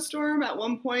FEMA storm. At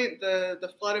one point,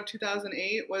 the flood of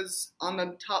 2008 was on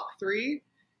the top 3.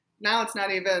 Now it's not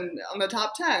even on the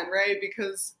top 10, right?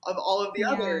 Because of all of the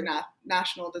other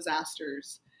national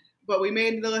disasters. But we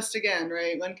made the list again,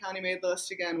 right? Linn County made the list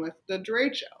again with the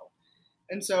derecho.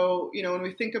 And so, when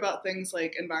we think about things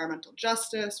like environmental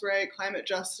justice, right, climate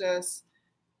justice,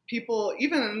 people,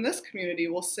 even in this community,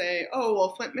 will say, oh,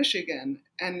 well, Flint, Michigan.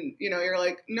 And, you're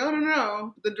like,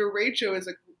 no. The derecho is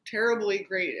a terribly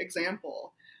great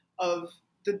example of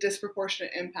the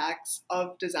disproportionate impacts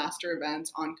of disaster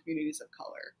events on communities of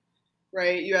color,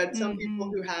 right? You had some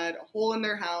people who had a hole in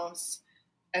their house,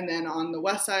 and then on the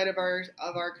west side of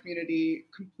our community,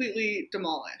 completely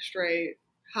demolished, right?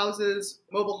 Houses,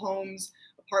 mobile homes,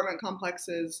 apartment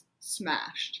complexes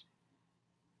smashed.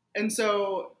 And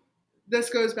so this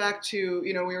goes back to,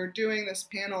 we were doing this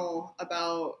panel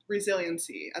about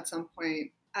resiliency at some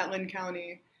point at Lynn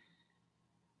County,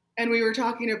 and we were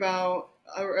talking about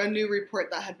a new report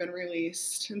that had been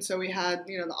released. And so we had,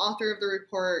 the author of the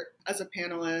report as a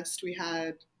panelist. We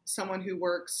had someone who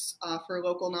works for a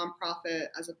local nonprofit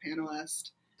as a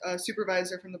panelist, a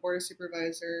supervisor from the Board of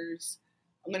Supervisors,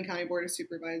 a Lynn County Board of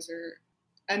Supervisor.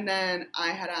 And then I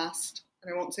had asked,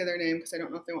 and I won't say their name because I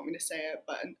don't know if they want me to say it,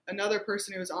 but another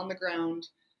person who was on the ground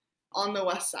on the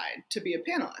west side to be a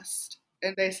panelist.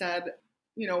 And they said,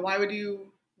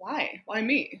 why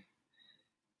me?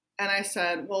 And I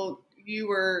said, well, you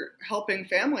were helping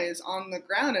families on the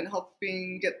ground and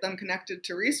helping get them connected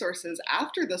to resources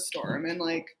after the storm, and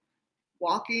like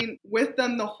walking with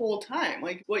them the whole time.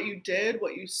 Like what you did,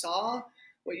 what you saw,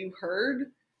 what you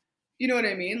heard, you know what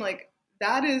I mean? Like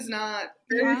that is not,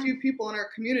 very few people in our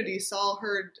community saw,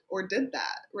 heard, or did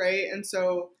that, right? And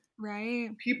so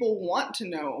people want to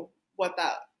know what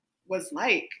that was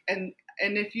like. And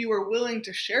if you are willing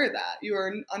to share that, you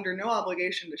are under no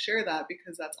obligation to share that,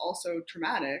 because that's also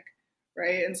traumatic,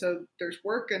 right? And so there's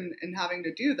work in having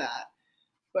to do that.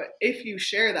 But if you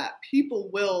share that, people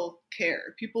will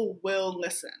care. People will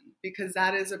listen, because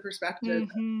that is a perspective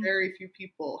that very few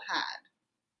people had.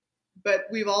 But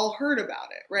we've all heard about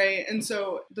it, right? And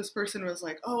so this person was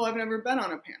like, oh, I've never been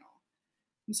on a panel.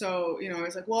 And so, I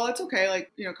was like, well, it's okay.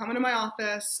 Like, come into my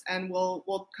office and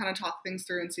we'll kind of talk things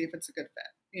through and see if it's a good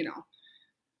fit,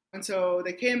 And so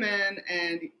they came in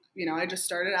and, I just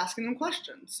started asking them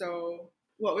questions. So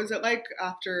what was it like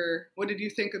what did you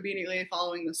think immediately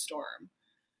following the storm?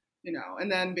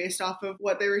 And then based off of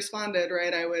what they responded,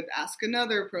 right, I would ask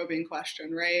another probing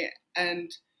question, right?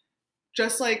 And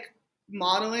just like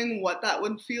modeling what that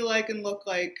would feel like and look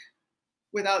like,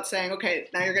 without saying, okay,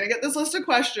 now you're going to get this list of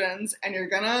questions and you're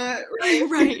going to,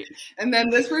 right? And then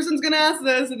this person's going to ask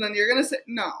this and then you're going to say,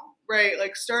 no, right?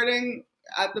 Like starting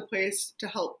at the place to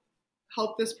help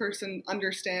this person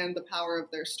understand the power of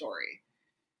their story,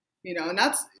 and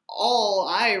that's all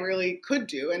I really could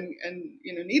do and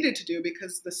needed to do,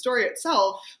 because the story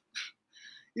itself,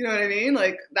 you know what I mean?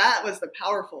 Like that was the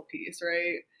powerful piece,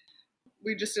 right?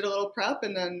 We just did a little prep,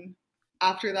 and then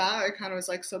after that, I kind of was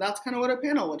like, so that's kind of what a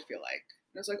panel would feel like.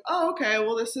 And I was like, oh, okay,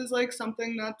 well, this is like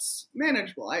something that's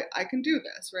manageable. I can do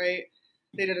this, right?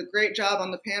 They did a great job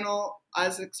on the panel,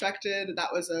 as expected.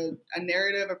 That was a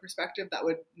narrative, a perspective that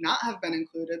would not have been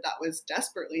included, that was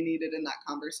desperately needed in that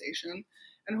conversation.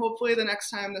 And hopefully the next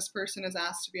time this person is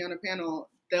asked to be on a panel,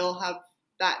 they'll have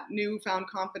that newfound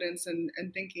confidence and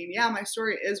thinking, yeah, my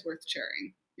story is worth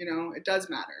sharing. It does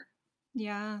matter.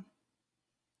 Yeah,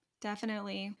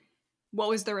 definitely. What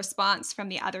was the response from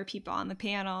the other people on the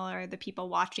panel or the people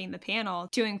watching the panel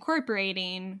to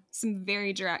incorporating some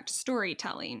very direct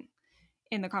storytelling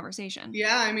in the conversation?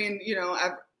 Yeah, I mean,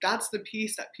 that's the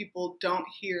piece that people don't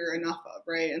hear enough of,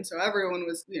 right? And so everyone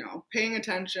was, paying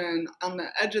attention on the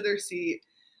edge of their seat,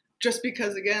 just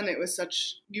because, again, it was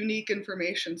such unique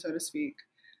information, so to speak.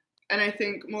 And I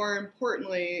think more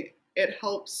importantly, it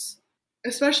helps,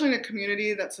 especially in a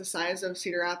community that's the size of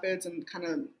Cedar Rapids and kind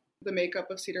of the makeup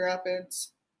of Cedar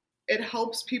Rapids, it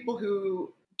helps people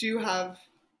who do have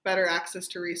better access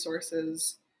to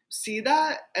resources see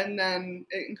that, and then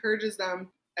it encourages them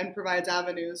and provides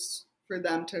avenues for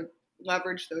them to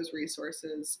leverage those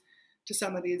resources to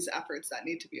some of these efforts that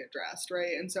need to be addressed,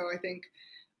 right? And so I think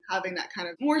having that kind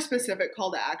of more specific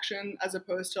call to action, as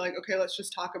opposed to like, okay, let's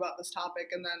just talk about this topic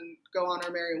and then go on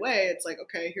our merry way. It's like,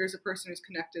 okay, here's a person who's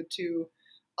connected to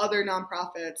other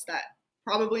nonprofits that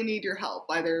probably need your help,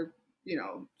 either,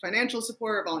 financial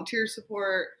support, volunteer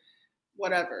support,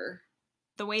 whatever.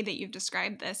 The way that you've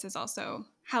described this is also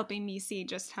helping me see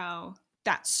just how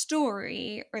that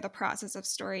story, or the process of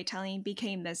storytelling,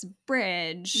 became this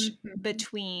bridge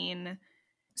between,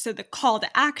 so the call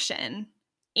to action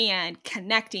and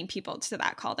connecting people to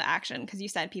that call to action. Because you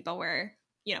said people were,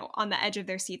 on the edge of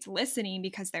their seats listening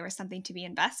because there was something to be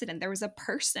invested in. There was a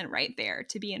person right there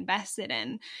to be invested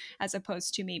in, as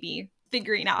opposed to maybe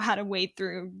figuring out how to wade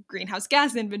through greenhouse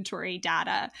gas inventory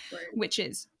data, right, which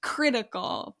is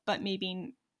critical, but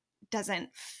maybe doesn't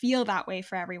feel that way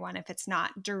for everyone if it's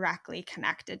not directly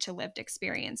connected to lived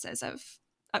experiences of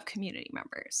of community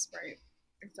members. Right.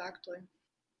 Exactly.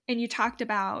 And you talked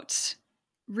about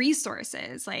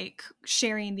resources, like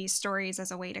sharing these stories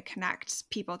as a way to connect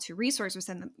people to resources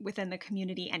within the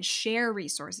community and share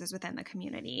resources within the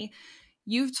community.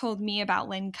 You've told me about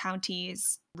Lynn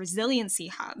County's resiliency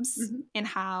hubs and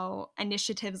how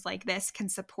initiatives like this can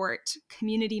support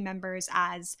community members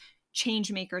as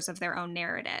change makers of their own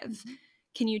narrative.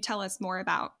 Can you tell us more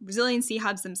about resiliency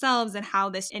hubs themselves and how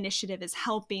this initiative is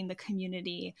helping the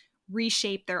community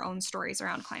reshape their own stories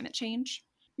around climate change?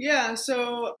 Yeah,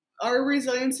 so our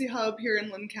resiliency hub here in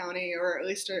Lynn County, or at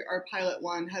least our pilot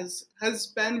one, has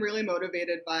been really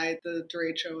motivated by the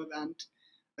derecho event.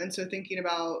 And so thinking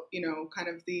about, kind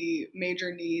of the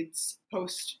major needs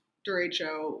post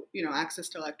derecho, access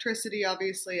to electricity,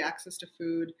 obviously, access to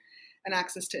food, and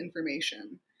access to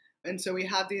information. And so we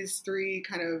have these three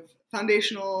kind of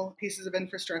foundational pieces of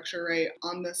infrastructure, right,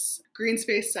 on this green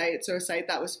space site. So a site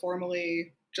that was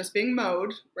formerly just being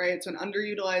mowed, right? It's an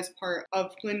underutilized part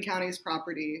of Lynn County's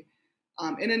property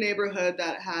in a neighborhood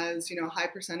that has, a high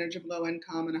percentage of low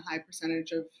income and a high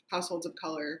percentage of households of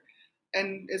color,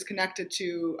 and is connected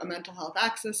to a mental health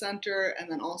access center,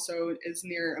 and then also is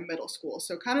near a middle school.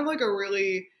 So kind of like a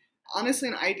really, honestly,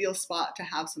 an ideal spot to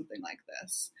have something like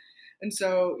this. And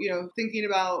so, thinking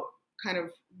about kind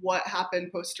of what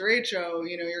happened post derecho,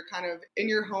 you're kind of in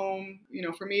your home.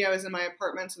 For me, I was in my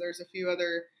apartment, so there's a few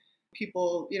other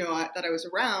people, that I was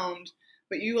around.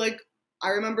 But I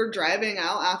remember driving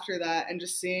out after that and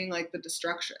just seeing like the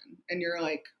destruction. And you're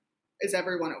like, is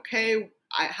everyone okay?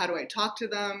 How do I talk to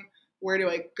them? Where do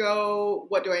I go?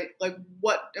 What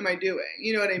am I doing?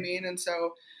 You know what I mean? And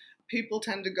so people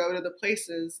tend to go to the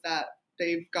places that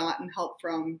they've gotten help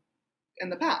from in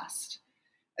the past.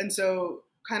 And so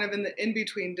kind of in the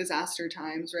in-between disaster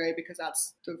times, right? Because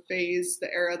that's the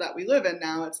era that we live in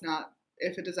now. It's not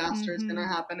if a disaster is going to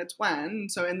happen, it's when.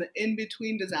 So in the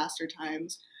in-between disaster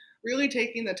times, really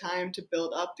taking the time to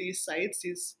build up these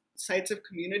sites of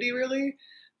community, really,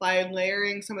 by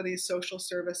layering some of these social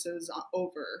services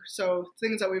over. So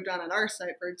things that we've done at our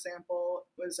site, for example,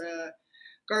 was a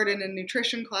garden and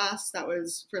nutrition class that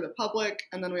was for the public.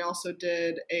 And then we also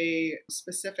did a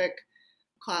specific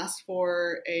class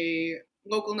for a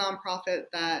local nonprofit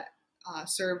that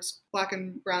serves Black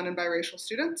and brown and biracial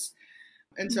students.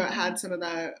 And so it had some of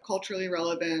the culturally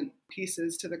relevant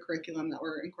pieces to the curriculum that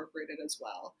were incorporated as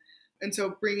well. And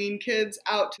so bringing kids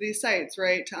out to these sites,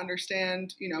 right, to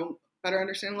understand, better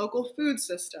understand local food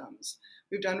systems.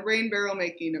 We've done rain barrel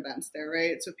making events there,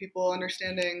 right? So people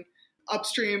understanding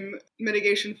upstream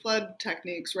mitigation flood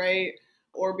techniques, right?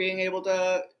 Or being able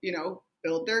to,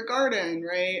 build their garden,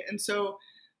 right?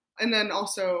 And then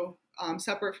also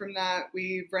separate from that,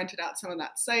 we've rented out some of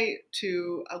that site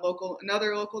to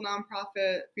another local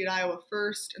nonprofit, Feed Iowa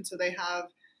First. And so they have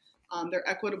their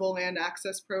equitable land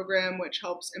access program, which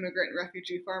helps immigrant and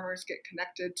refugee farmers get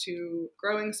connected to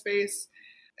growing space.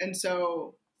 And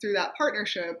so through that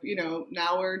partnership,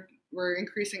 now we're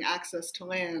increasing access to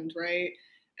land, right?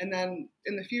 And then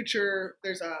in the future,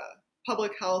 there's a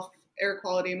public health air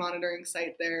quality monitoring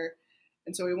site there.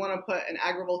 And so we want to put an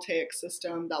agrivoltaic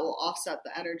system that will offset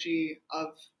the energy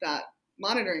of that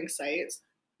monitoring site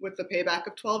with the payback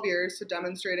of 12 years, so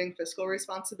demonstrating fiscal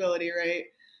responsibility, right?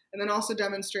 And then also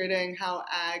demonstrating how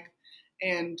ag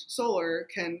and solar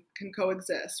can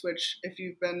coexist, which if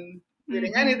you've been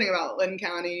reading anything about Lynn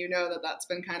County, you know that that's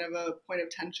been kind of a point of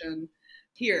tension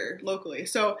here locally.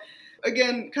 So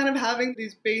again, kind of having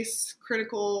these base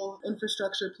critical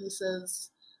infrastructure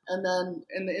pieces, and then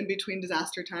in the in-between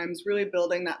disaster times, really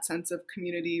building that sense of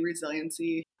community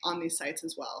resiliency on these sites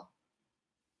as well.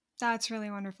 That's really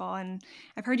wonderful. And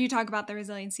I've heard you talk about the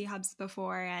resiliency hubs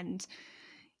before, and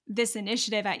this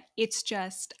initiative,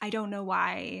 I don't know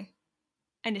why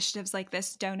initiatives like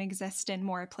this don't exist in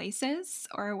more places,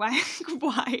 or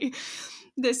why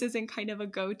this isn't kind of a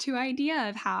go-to idea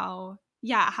of how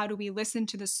do we listen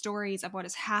to the stories of what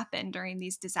has happened during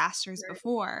these disasters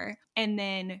before, and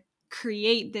then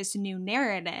create this new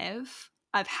narrative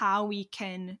of how we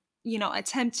can,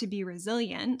 attempt to be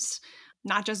resilient,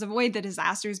 not just avoid the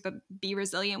disasters, but be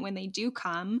resilient when they do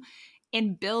come,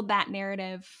 and build that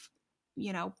narrative,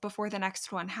 before the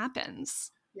next one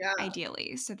happens. Yeah.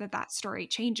 Ideally, so that story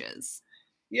changes.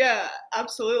 Yeah,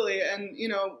 absolutely. And,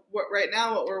 right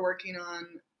now what we're working on,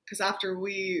 because after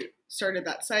we started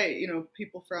that site,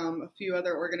 people from a few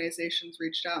other organizations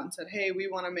reached out and said, hey, we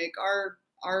want to make our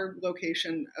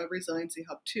location a resiliency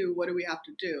hub too. What do we have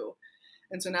to do?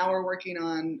 And so now we're working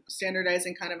on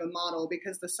standardizing kind of a model,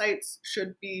 because the sites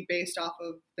should be based off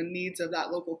of the needs of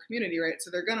that local community, right?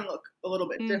 So they're going to look a little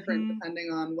bit different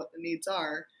depending on what the needs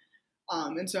are.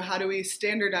 And so how do we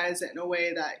standardize it in a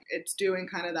way that it's doing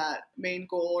kind of that main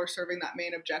goal or serving that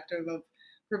main objective of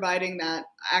providing that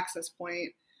access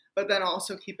point, but then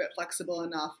also keep it flexible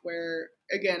enough where,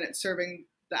 again, it's serving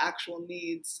the actual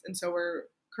needs. And so we're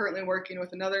currently working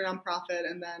with another nonprofit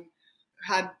and then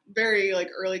had very like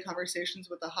early conversations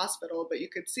with the hospital, but you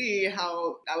could see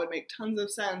how that would make tons of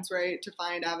sense, right? To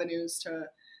find avenues to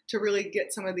really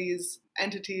get some of these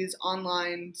entities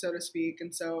online, so to speak.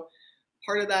 And so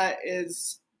part of that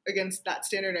is against that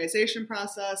standardization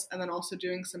process and then also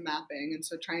doing some mapping. And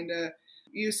so trying to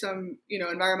use some,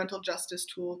 environmental justice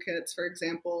toolkits, for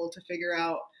example, to figure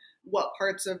out what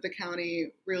parts of the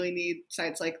county really need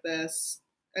sites like this.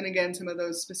 And again, some of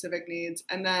those specific needs.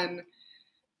 And then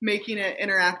making it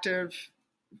interactive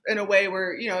in a way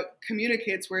where, it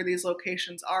communicates where these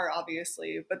locations are,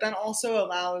 obviously, but then also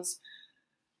allows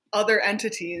other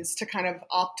entities to kind of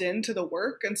opt into the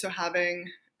work. And so having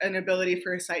an ability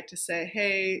for a site to say,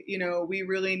 hey, we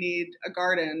really need a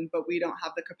garden, but we don't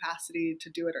have the capacity to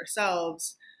do it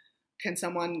ourselves. Can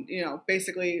someone,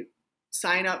 basically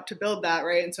sign up to build that,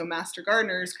 right? And so master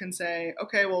gardeners can say,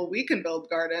 okay, well, we can build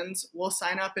gardens. We'll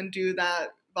sign up and do that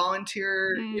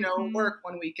volunteer, work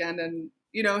one weekend. And,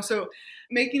 so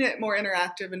making it more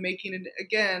interactive and making it,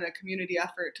 again, a community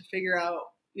effort to figure out,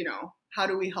 how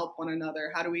do we help one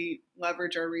another? How do we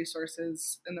leverage our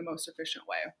resources in the most efficient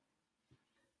way?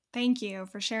 Thank you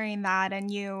for sharing that.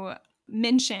 And you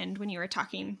mentioned when you were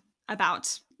talking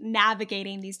about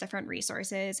navigating these different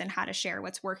resources and how to share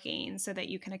what's working so that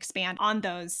you can expand on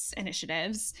those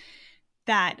initiatives,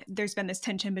 that there's been this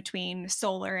tension between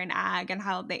solar and ag and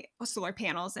solar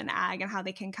panels and ag and how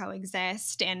they can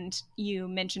coexist. And you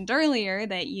mentioned earlier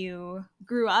that you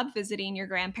grew up visiting your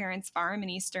grandparents' farm in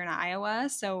eastern Iowa.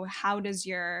 So how does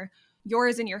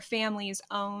yours and your family's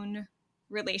own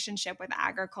relationship with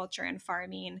agriculture and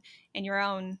farming and your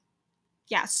own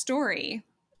story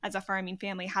as a farming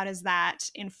family, how does that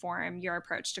inform your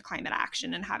approach to climate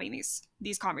action and having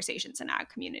these conversations in ag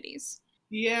communities?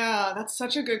 Yeah, that's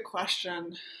such a good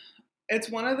question. It's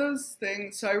one of those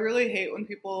things. So I really hate when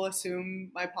people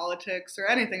assume my politics or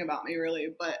anything about me, really.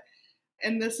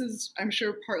 And this is, I'm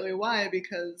sure, partly why,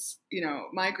 because,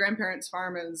 my grandparents'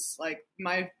 farm is like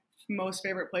my most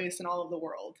favorite place in all of the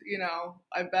world.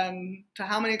 I've been to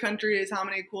how many countries, how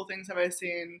many cool things have I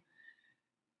seen?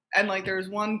 And like, there's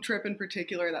one trip in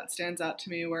particular that stands out to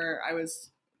me where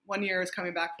one year I was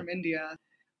coming back from India,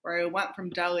 where I went from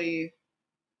Delhi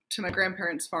to my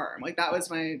grandparents' farm. Like, that was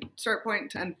my start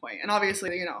point to end point. And obviously,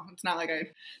 it's not like I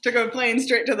took a plane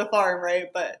straight to the farm, right?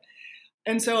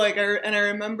 And so like, I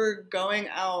remember going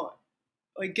out,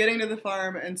 like getting to the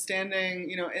farm and standing,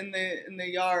 in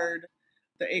the yard,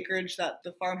 the acreage that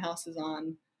the farmhouse is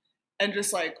on, and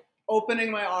just like opening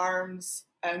my arms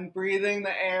and breathing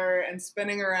the air and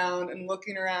spinning around and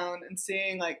looking around and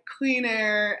seeing like clean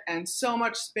air and so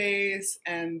much space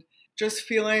and just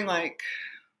feeling like,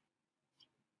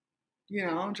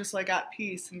 just like at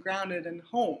peace and grounded and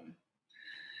home.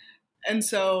 And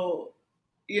so,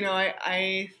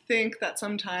 I think that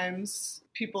sometimes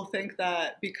people think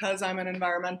that because I'm an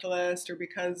environmentalist or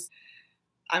because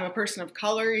I'm a person of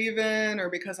color even, or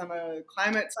because I'm a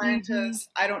climate scientist,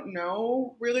 I don't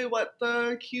know really what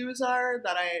the cues are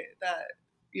that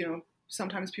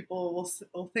sometimes people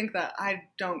will think that I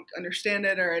don't understand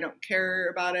it or I don't care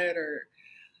about it or,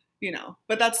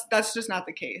 but that's just not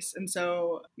the case. And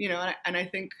so, and I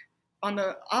think on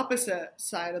the opposite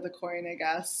side of the coin, I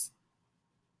guess,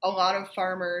 a lot of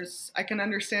farmers, I can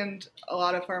understand a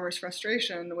lot of farmers'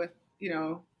 frustration with,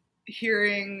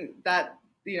 hearing that,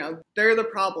 they're the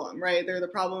problem, right? They're the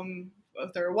problem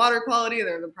with their water quality.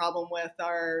 They're the problem with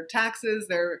our taxes.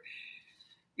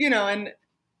 And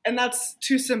that's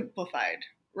too simplified,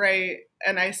 right?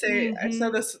 And I said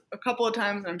this a couple of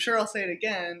times, and I'm sure I'll say it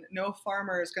again. No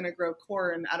farmer is going to grow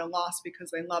corn at a loss because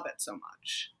they love it so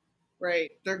much, right?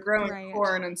 They're growing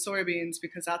corn and soybeans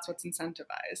because that's what's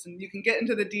incentivized. And you can get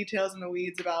into the details and the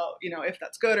weeds about, if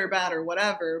that's good or bad or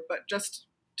whatever, but just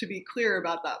to be clear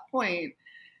about that point,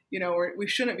 we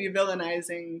shouldn't be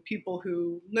villainizing people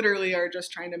who literally are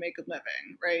just trying to make a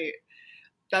living, right?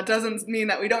 That doesn't mean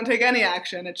that we don't take any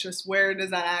action. It's just, where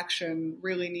does that action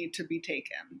really need to be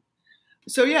taken?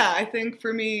 So yeah, I think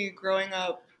for me, growing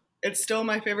up, it's still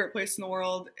my favorite place in the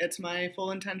world. It's my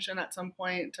full intention at some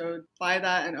point to buy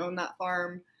that and own that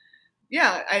farm.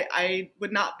 Yeah, I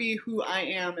would not be who I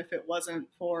am if it wasn't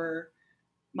for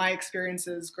my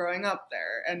experiences growing up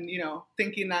there and,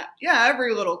 thinking that, yeah,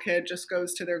 every little kid just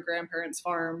goes to their grandparents'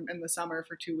 farm in the summer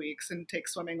for 2 weeks and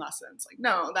takes swimming lessons. Like,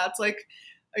 no, that's like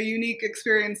a unique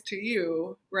experience to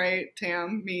you, right,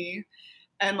 Tam, me.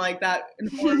 And like that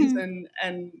informs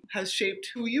and has shaped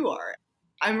who you are.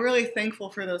 I'm really thankful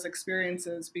for those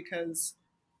experiences because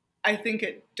I think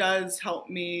it does help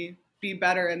me be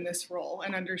better in this role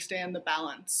and understand the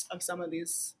balance of some of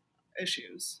these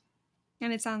issues.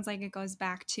 And it sounds like it goes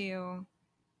back to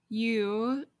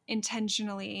you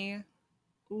intentionally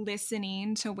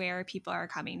listening to where people are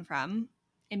coming from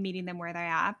and meeting them where they're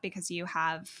at, because you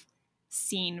have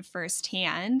seen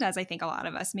firsthand, as I think a lot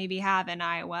of us maybe have in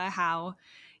Iowa, how,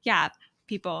 yeah,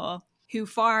 people who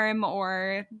farm,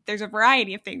 or there's a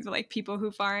variety of things, but like people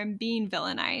who farm being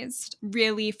villainized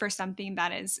really for something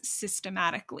that is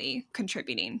systematically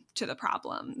contributing to the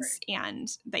problems. Right.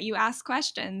 And that you ask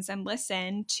questions and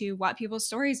listen to what people's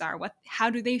stories are, how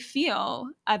do they feel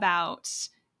about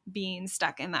being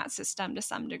stuck in that system to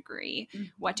some degree. Mm-hmm.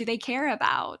 What do they care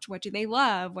about? What do they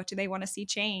love? What do they want to see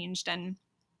changed? And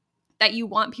that you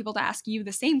want people to ask you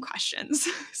the same questions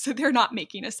so they're not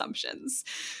making assumptions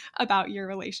about your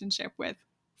relationship with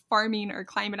farming or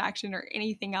climate action or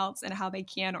anything else, and how they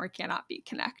can or cannot be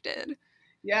connected.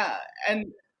 Yeah,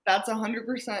 and that's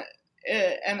 100%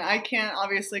 it. And I can't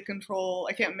obviously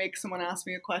I can't make someone ask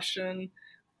me a question,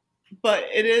 but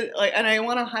it is like, and I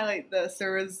want to highlight this.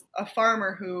 There was a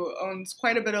farmer who owns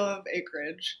quite a bit of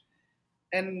acreage,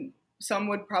 and some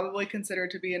would probably consider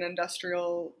to be an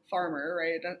industrial farmer,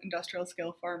 right? An industrial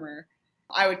scale farmer.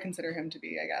 I would consider him to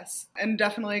be, I guess. And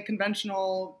definitely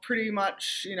conventional, pretty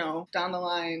much, down the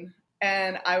line.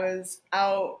 And I was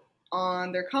out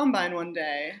on their combine one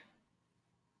day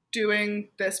doing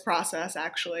this process,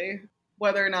 actually.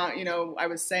 Whether or not, I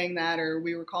was saying that or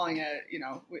we were calling it,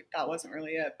 that wasn't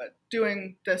really it, but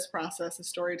doing this process, a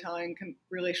storytelling,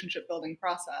 relationship building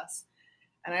process.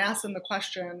 And I asked them the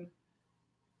question,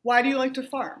 why do you like to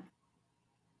farm?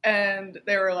 And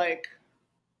they were like,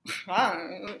 I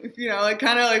don't know, like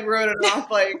kind of like wrote it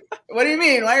off, like, what do you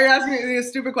mean? Why are you asking me this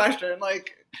stupid question?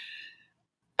 Like,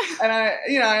 and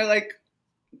I like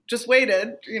just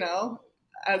waited,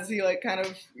 as he like kind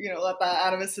of, let that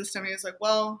out of his system. He was like,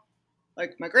 well,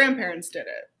 like my grandparents did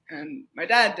it and my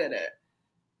dad did it.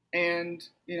 And,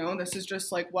 this is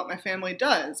just like what my family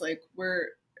does. Like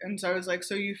and so I was like,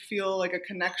 so you feel like a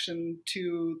connection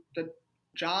to the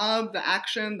job, the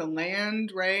action, the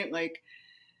land, right? Like,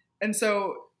 and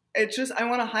so it's just, I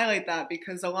want to highlight that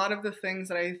because a lot of the things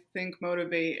that I think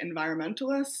motivate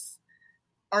environmentalists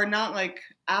are not like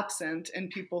absent in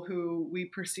people who we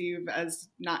perceive as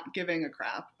not giving a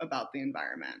crap about the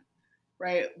environment,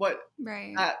 right?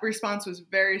 Right. That response was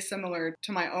very similar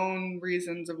to my own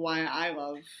reasons of why I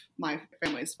love my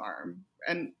family's farm.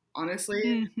 And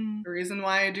honestly, the reason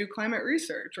why I do climate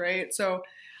research, right? So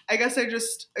I guess I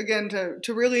just, again,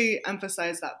 to really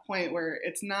emphasize that point where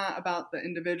it's not about the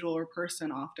individual or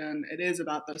person often, it is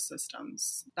about those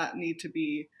systems that need to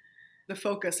be the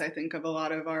focus, I think, of a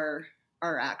lot of our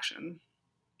action.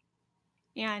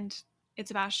 And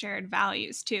it's about shared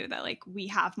values too, that like we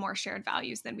have more shared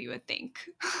values than we would think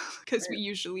because we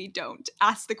usually don't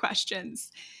ask the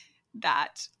questions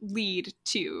that lead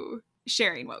to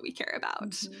sharing what we care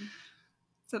about. Mm-hmm.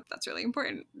 So that's really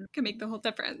important. It can make the whole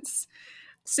difference.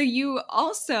 So you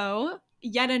also,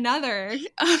 yet another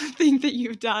thing that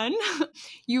you've done,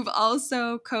 you've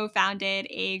also co-founded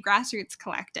a grassroots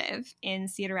collective in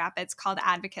Cedar Rapids called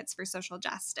Advocates for Social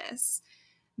Justice.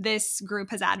 This group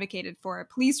has advocated for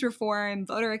police reform,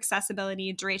 voter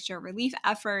accessibility, derecho relief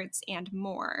efforts, and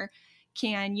more.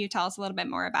 Can you tell us a little bit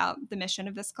more about the mission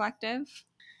of this collective?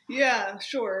 Yeah,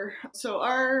 sure. So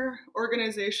our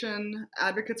organization,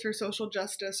 Advocates for Social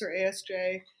Justice, or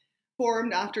ASJ,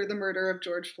 formed after the murder of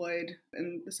George Floyd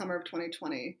in the summer of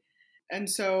 2020. And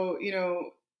so,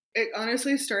 it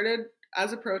honestly started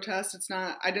as a protest.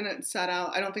 I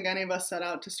don't think any of us set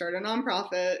out to start a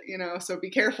nonprofit, so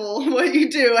be careful what you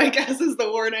do, I guess, is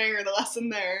the warning or the lesson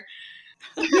there.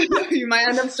 You might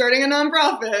end up starting a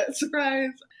nonprofit.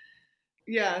 Surprise.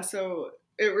 Yeah, so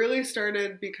it really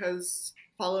started because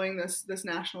following this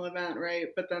national event, right?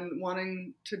 But then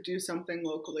wanting to do something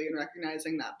locally and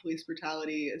recognizing that police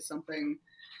brutality is something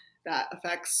that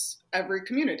affects every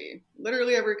community.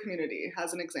 Literally every community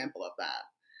has an example of that.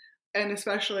 And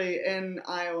especially in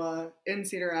Iowa, in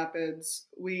Cedar Rapids,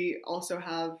 we also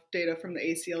have data from the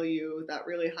ACLU that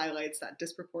really highlights that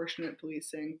disproportionate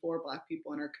policing for Black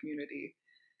people in our community.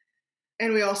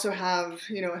 And we also have,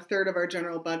 a third of our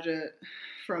general budget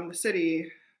from the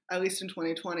city, at least in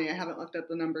 2020. I haven't looked at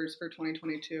the numbers for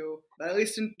 2022, but at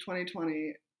least in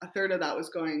 2020, a third of that was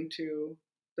going to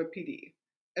the PD,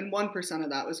 and 1% of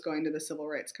that was going to the Civil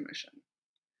Rights Commission.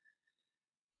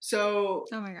 So,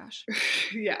 oh my gosh.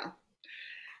 Yeah.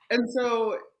 And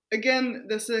so again,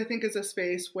 this I think is a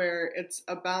space where it's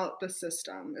about the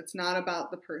system. It's not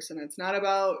about the person. It's not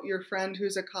about your friend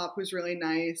who's a cop who's really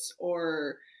nice,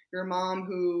 or your mom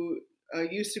who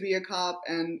used to be a cop,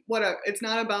 and whatever. It's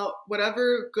not about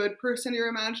whatever good person you're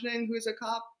imagining who's a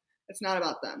cop. It's not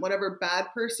about them. Whatever bad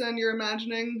person you're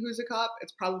imagining who's a cop,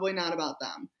 it's probably not about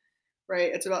them,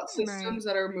 right? It's about Right. systems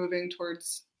that are moving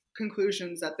towards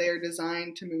conclusions that they are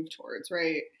designed to move towards,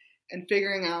 right? And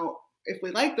figuring out if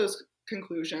we like those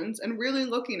conclusions and really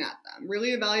looking at them,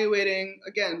 really evaluating,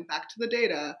 again, back to the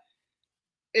data.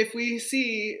 If we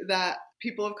see that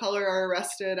people of color are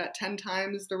arrested at 10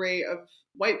 times the rate of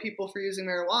white people for using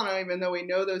marijuana, even though we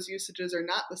know those usages are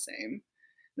not the same.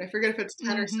 And I forget if it's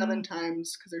 10 or 7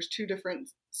 times because there's two different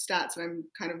stats that I'm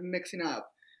kind of mixing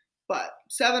up. But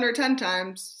 7 or 10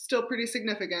 times, still pretty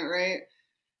significant, right?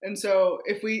 And so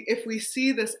if we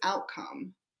see this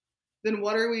outcome, then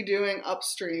what are we doing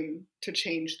upstream to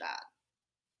change that?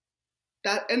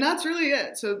 And that's really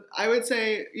it. So I would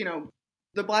say,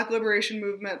 the Black liberation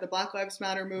movement, the Black Lives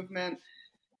Matter movement,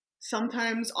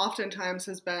 oftentimes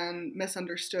has been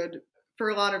misunderstood for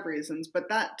a lot of reasons. But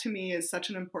that to me is such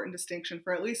an important distinction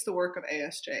for at least the work of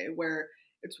ASJ, where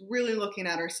it's really looking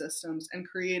at our systems and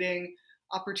creating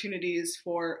opportunities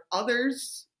for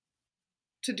others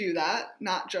to do that,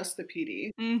 not just the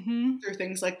PD, through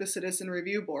things like the Citizen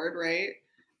Review Board, right?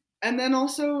 And then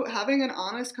also having an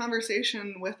honest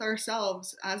conversation with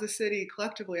ourselves as a city,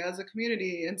 collectively, as a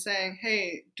community, and saying,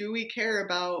 hey, do we care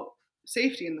about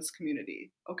safety in this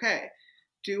community? Okay.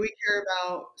 Do we care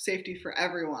about safety for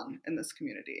everyone in this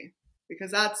community?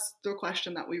 Because that's the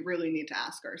question that we really need to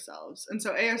ask ourselves. And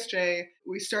so ASJ,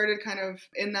 we started kind of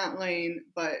in that lane,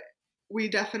 but we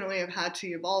definitely have had to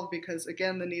evolve because,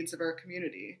 again, the needs of our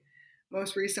community.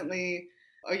 Most recently,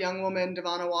 a young woman,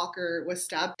 Devonna Walker, was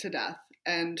stabbed to death,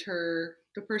 and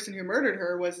the person who murdered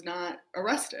her was not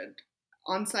arrested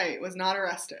on site, was not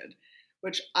arrested,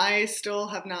 which I still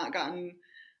have not gotten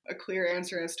a clear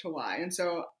answer as to why. And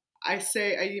so I'm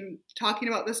talking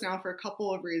about this now for a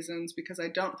couple of reasons, because I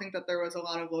don't think that there was a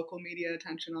lot of local media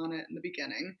attention on it in the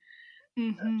beginning.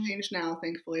 Changed now,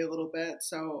 thankfully, a little bit.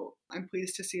 So I'm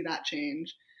pleased to see that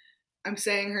change. I'm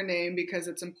saying her name because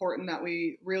it's important that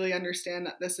we really understand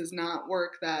that this is not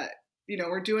work that,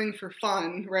 we're doing for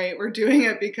fun, right? We're doing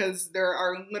it because there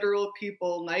are literal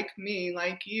people like me,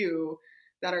 like you,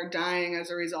 that are dying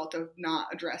as a result of not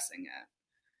addressing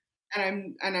it.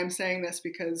 And I'm saying this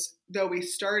because though we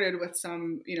started with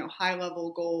some, high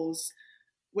level goals,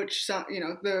 which some,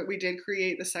 we did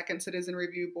create the second citizen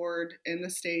review board in the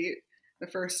state, the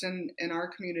first in our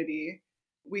community.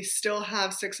 We still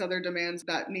have 6 other demands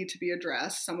that need to be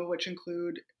addressed, some of which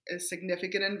include a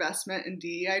significant investment in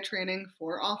DEI training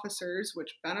for officers,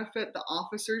 which benefit the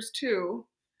officers too,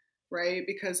 right?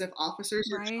 Because if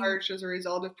officers are Right. charged as a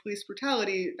result of police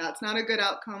brutality, that's not a good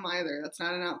outcome either. That's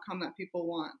not an outcome that people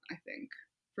want, I think,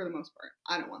 for the most part.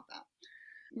 I don't want that.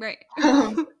 Right.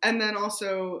 And then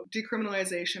also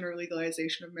decriminalization or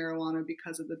legalization of marijuana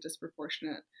because of the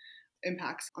disproportionate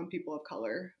impacts on people of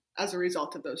color as a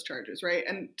result of those charges, right?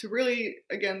 And to really,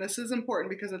 again, this is important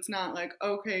because it's not like,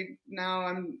 okay, now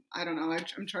I don't know,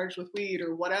 I'm charged with weed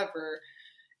or whatever.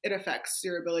 It affects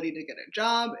your ability to get a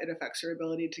job. It affects your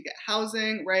ability to get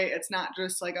housing, right? It's not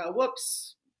just like a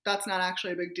whoops, that's not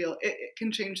actually a big deal. It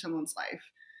can change someone's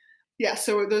life. Yeah,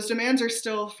 so those demands are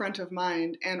still front of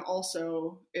mind. And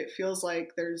also, it feels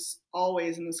like there's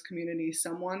always in this community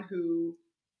someone who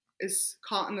is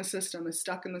caught in the system, is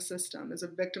stuck in the system, is a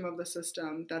victim of the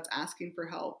system that's asking for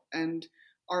help. And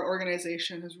our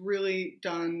organization has really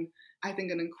done, I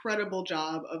think, an incredible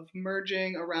job of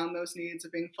merging around those needs,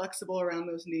 of being flexible around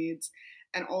those needs,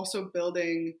 and also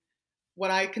building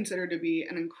what I consider to be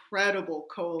an incredible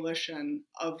coalition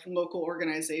of local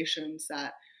organizations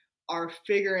that are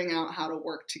figuring out how to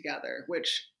work together,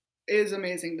 which is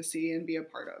amazing to see and be a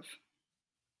part of.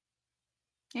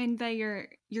 And that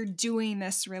you're doing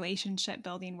this relationship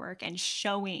building work and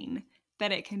showing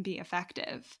that it can be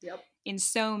effective Yep. in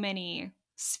so many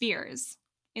spheres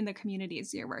in the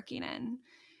communities you're working in.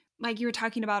 Like you were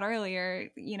talking about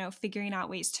earlier, figuring out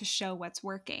ways to show what's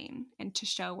working and to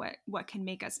show what can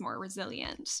make us more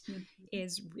resilient Mm-hmm.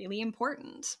 is really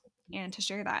important, and to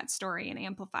share that story and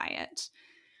amplify it.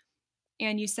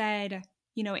 And you said,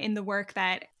 in the work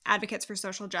that Advocates for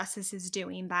Social Justice is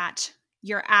doing, that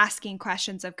you're asking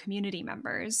questions of community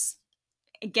members.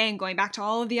 Again, going back to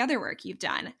all of the other work you've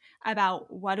done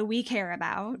about what do we care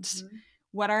about? Mm-hmm.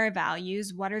 What are our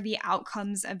values? What are the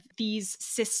outcomes of these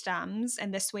systems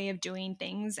and this way of doing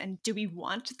things? And do we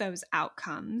want those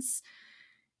outcomes?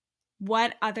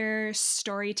 What other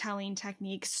storytelling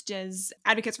techniques does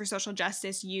Advocates for Social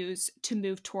Justice use to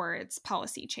move towards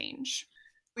policy change?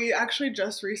 We actually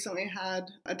just recently had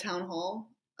a town hall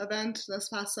event this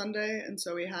past Sunday, and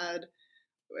so we had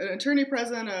an attorney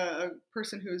present, a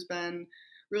person who's been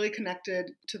really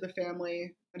connected to the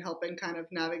family and helping kind of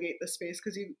navigate the space,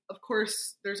 because of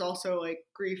course there's also like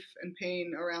grief and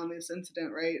pain around this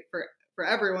incident, right, for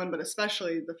everyone, but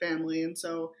especially the family. And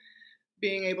so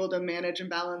being able to manage and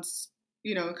balance,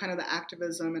 kind of the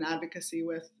activism and advocacy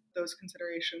with those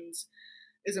considerations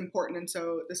is important. And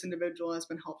so this individual has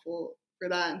been helpful for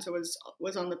that, and so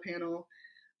was on the panel.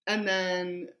 And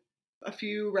then a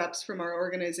few reps from our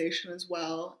organization as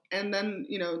well. And then,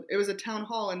 it was a town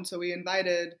hall, and so we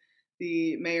invited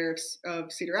the mayor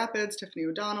of Cedar Rapids, Tiffany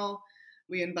O'Donnell.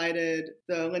 We invited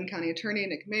the Lynn County Attorney,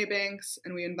 Nick Maybanks,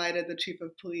 and we invited the Chief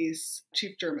of Police,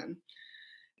 Chief German.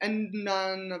 And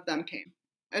none of them came.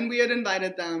 And we had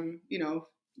invited them,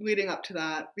 leading up to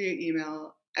that via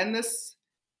email. And this,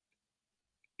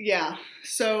 yeah.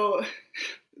 So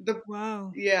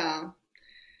Wow. yeah,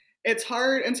 it's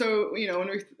hard. And so,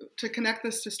 to connect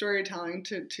this to storytelling,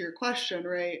 to your question,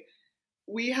 right?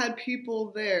 We had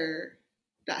people there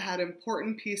that had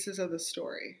important pieces of the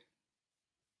story.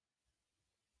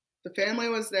 The family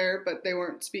was there, but they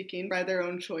weren't speaking by their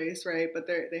own choice, right? But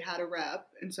they had a rep.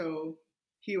 And so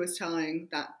he was telling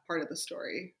that part of the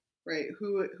story, right?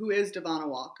 Who is Devonna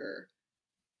Walker?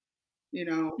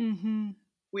 Mm-hmm.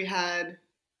 We had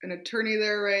an attorney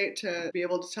there, right, to be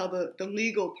able to tell the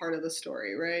legal part of the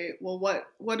story, right? Well,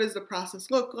 what does the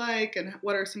process look like, and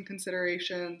what are some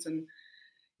considerations, and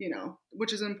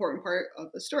which is an important part of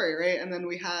the story, right? And then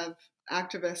we have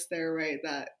activists there, right,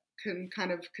 that can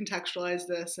kind of contextualize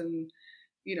this and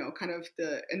kind of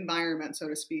the environment, so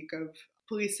to speak, of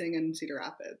policing in Cedar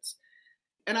Rapids.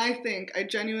 And I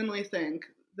genuinely think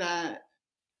that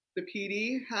the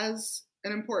PD has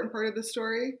an important part of the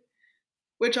story,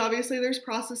 which obviously there's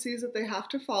processes that they have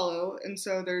to follow. And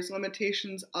so there's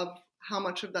limitations of how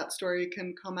much of that story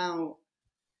can come out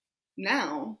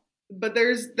now. But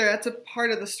that's a part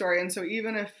of the story. And so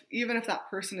even if that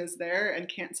person is there and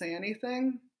can't say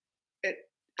anything, it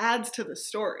adds to the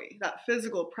story. That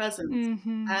physical presence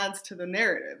adds to the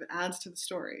narrative, it adds to the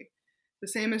story. The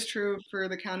same is true for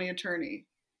the county attorney.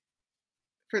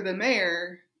 For the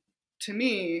mayor, to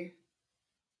me,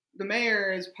 the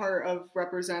mayor is part of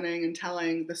representing and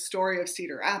telling the story of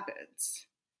Cedar Rapids.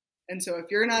 And so if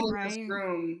you're not in this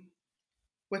room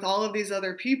with all of these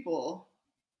other people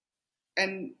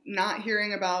and not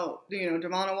hearing about,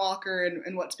 Devonna Walker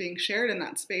and what's being shared in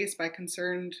that space by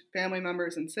concerned family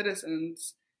members and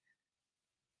citizens,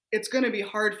 it's going to be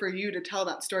hard for you to tell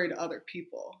that story to other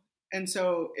people. And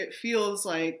so it feels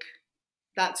like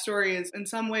that story is in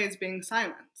some ways being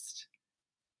silenced.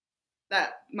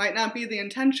 That might not be the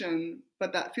intention,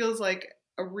 but that feels like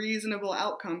a reasonable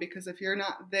outcome, because if you're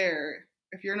not there,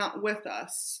 if you're not with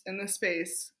us in this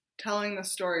space, telling the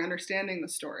story, understanding the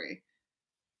story,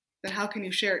 then how can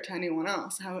you share it to anyone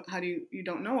else? How do you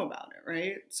don't know about it,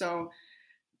 right? So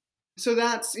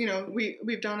that's,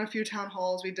 we've done a few town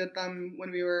halls. We did them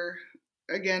when we were,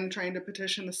 again, trying to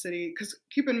petition the city, because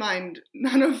keep in mind,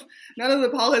 none of the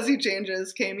policy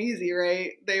changes came easy,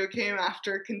 right? They came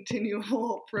after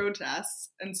continual protests.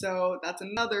 And so that's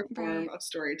another form of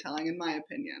storytelling, in my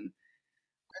opinion.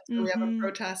 So we have a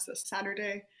protest this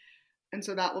Saturday. And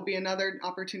so that will be another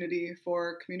opportunity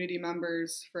for community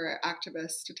members, for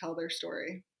activists to tell their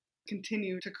story,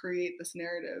 continue to create this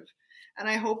narrative. And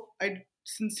I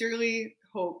sincerely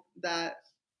hope that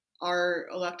our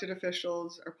elected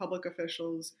officials, our public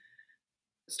officials,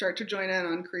 start to join in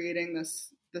on creating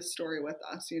this story with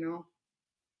us,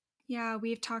 Yeah,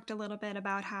 we've talked a little bit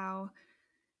about how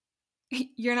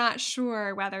you're not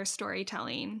sure whether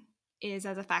storytelling is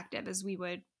as effective as we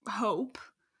would hope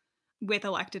with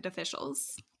elected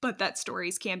officials, but that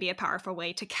stories can be a powerful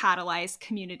way to catalyze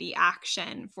community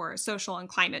action for social and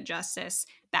climate justice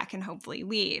that can hopefully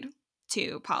lead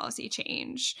to policy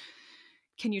change.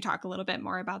 Can you talk a little bit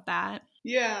more about that?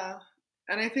 Yeah.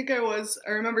 And I think I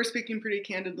remember speaking pretty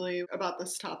candidly about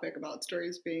this topic, about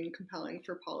stories being compelling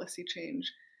for policy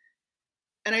change.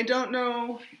 And I don't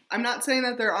know, I'm not saying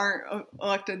that there aren't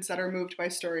electeds that are moved by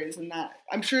stories, and that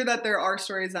I'm sure that there are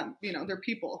stories that, they're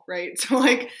people, right? So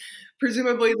like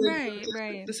presumably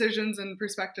the decisions and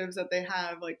perspectives that they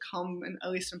have like come in, at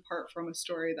least in part, from a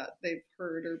story that they've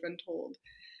heard or been told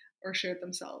or shared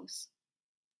themselves.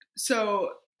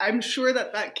 So I'm sure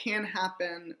that can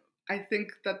happen. I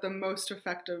think that the most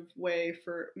effective way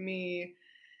for me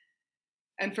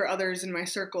and for others in my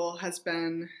circle has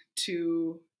been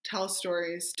to tell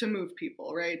stories to move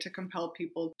people, right? To compel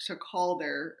people to call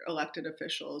their elected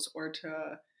officials or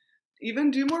to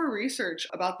even do more research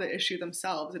about the issue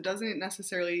themselves. It doesn't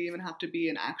necessarily even have to be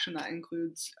an action that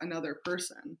includes another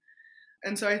person.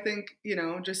 And so I think,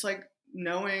 just like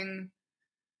knowing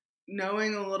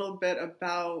a little bit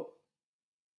about,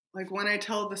 like when I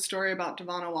tell the story about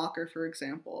Devonna Walker, for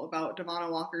example, about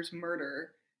Devonna Walker's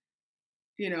murder,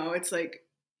 it's like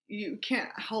you can't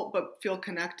help but feel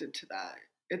connected to that.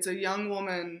 It's a young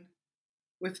woman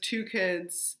with 2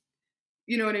 kids,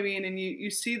 you know what I mean? And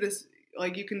you see this,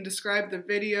 like you can describe the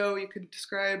video, you can,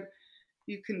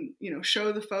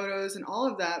 show the photos and all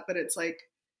of that, but it's like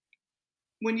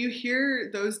when you hear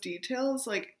those details,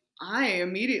 like I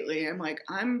immediately am like,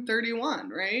 I'm 31,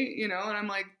 right? And I'm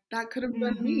like, that could have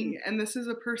been me. And this is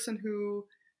a person who,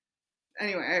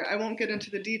 anyway, I won't get into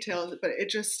the details, but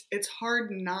it's hard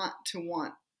not to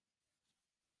want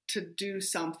to do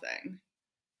something.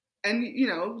 And,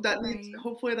 that needs, Right.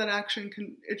 hopefully that action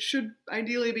it should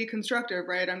ideally be constructive,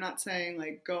 right? I'm not saying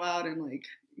like go out and like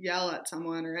yell at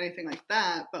someone or anything like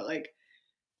that, but like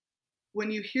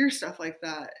when you hear stuff like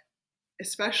that,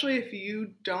 especially if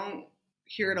you don't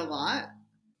hear it a lot,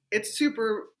 it's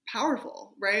super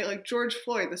powerful, right? Like George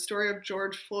Floyd, the story of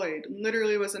George Floyd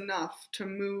literally was enough to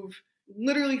move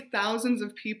literally thousands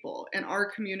of people in our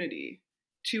community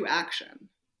to action.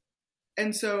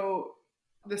 And so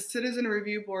the Citizen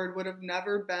Review Board would have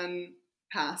never been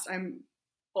passed. I'm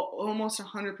almost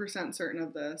 100% certain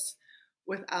of this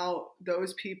without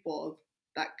those people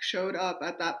that showed up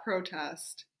at that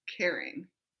protest caring.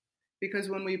 Because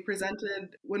when we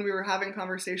were having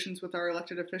conversations with our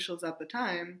elected officials at the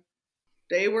time,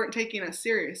 they weren't taking us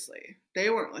seriously. They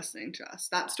weren't listening to us.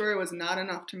 That story was not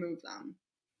enough to move them.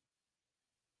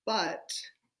 But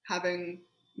having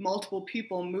multiple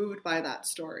people moved by that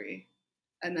story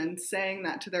and then saying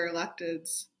that to their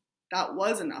electeds, that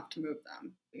was enough to move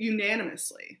them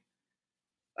unanimously.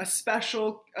 A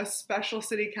special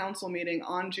city council meeting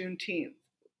on Juneteenth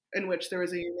in which there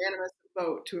was a unanimous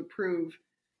vote to approve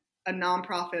a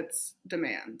nonprofit's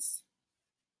demands.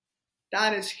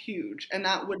 That is huge. And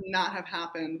that would not have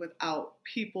happened without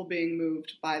people being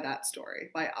moved by that story,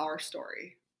 by our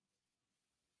story.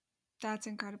 That's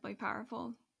incredibly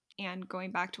powerful. And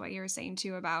going back to what you were saying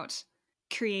too about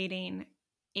creating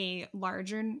a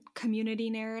larger community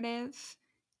narrative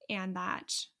and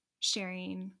that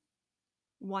sharing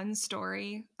one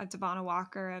story of Devonna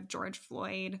Walker, of George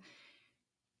Floyd,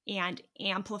 and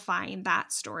amplifying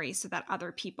that story so that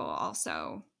other people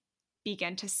also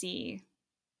begin to see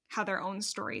how their own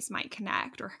stories might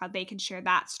connect or how they can share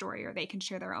that story or they can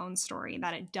share their own story,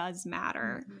 that it does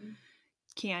matter,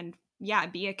 can,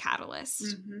 be a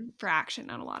catalyst for action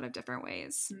in a lot of different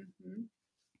ways.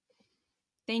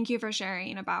 Thank you for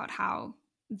sharing about how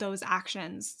those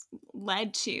actions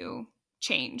led to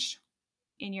change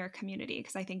in your community,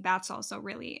 because I think that's also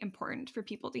really important for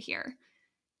people to hear.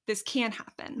 This can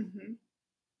happen.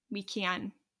 We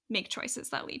can make choices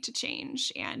that lead to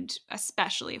change, and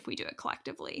especially if we do it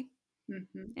collectively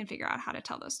and figure out how to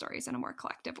tell those stories in a more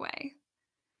collective way.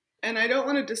 And I don't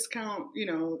want to discount,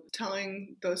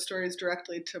 telling those stories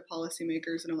directly to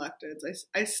policymakers and electeds.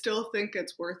 I still think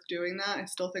it's worth doing that. I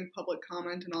still think public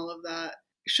comment and all of that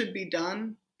should be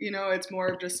done. It's more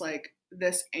of just like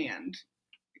this and,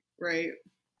 right?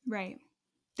 Right.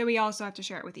 That we also have to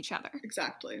share it with each other.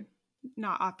 Exactly.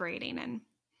 Not operating in,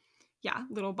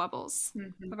 little bubbles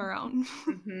of our own.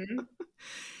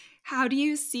 How do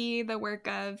you see the work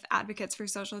of advocates for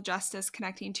social justice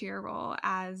connecting to your role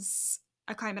as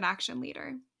a climate action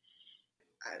leader?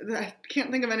 I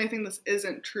can't think of anything this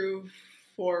isn't true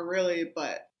for, really,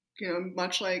 but,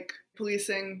 much like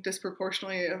policing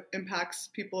disproportionately impacts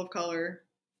people of color,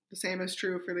 the same is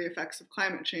true for the effects of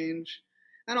climate change.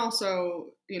 And also,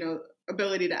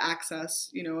 ability to access,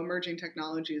 emerging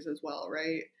technologies as well,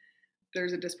 right?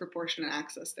 There's a disproportionate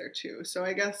access there too. So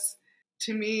I guess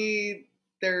to me,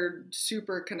 they're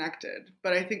super connected.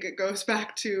 But I think it goes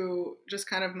back to just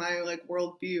kind of my like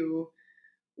worldview,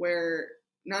 where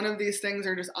none of these things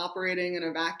are just operating in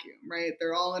a vacuum, right?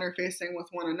 They're all interfacing with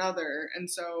one another. And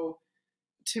so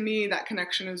to me, that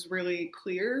connection is really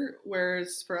clear,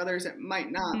 whereas for others, it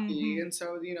might not be. And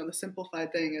so, the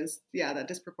simplified thing is, that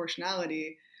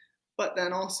disproportionality. But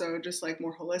then also, just like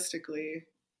more holistically,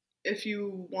 if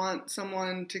you want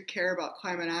someone to care about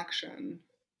climate action,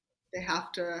 they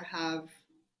have to have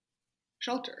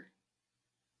shelter.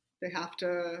 They have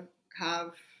to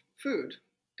have food.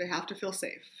 They have to feel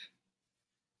safe.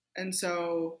 And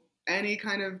so any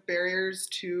kind of barriers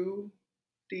to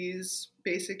these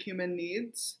basic human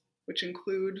needs, which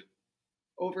include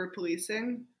over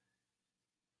policing,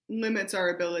 limits our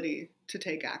ability to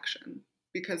take action.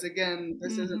 Because again,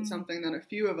 this isn't something that a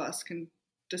few of us can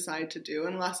decide to do,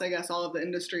 unless I guess all of the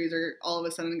industries are all of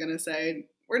a sudden going to say,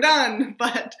 we're done.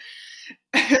 But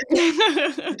I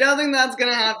don't think that's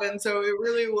going to happen. So it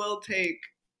really will take,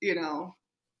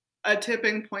 a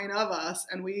tipping point of us.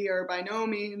 And we are by no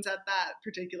means at that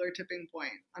particular tipping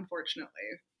point,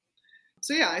 unfortunately.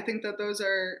 So yeah, I think that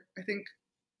I think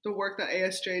the work that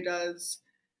ASJ does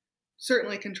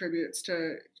certainly contributes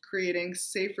to creating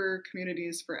safer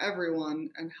communities for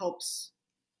everyone and helps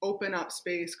open up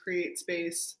space, create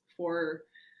space for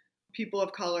people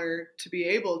of color to be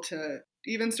able to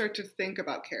even start to think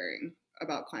about caring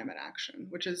about climate action,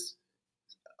 which is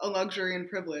a luxury and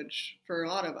privilege for a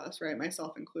lot of us, right?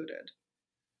 Myself included.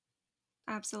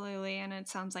 Absolutely. And it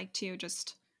sounds like, too,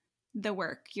 just the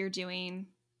work you're doing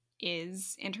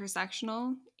is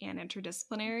intersectional and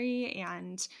interdisciplinary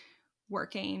and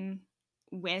working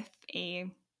with a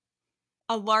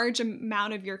large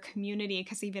amount of your community,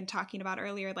 because even talking about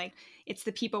earlier, like it's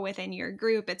the people within your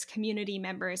group, it's community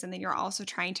members, and then you're also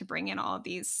trying to bring in all of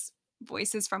these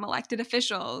voices from elected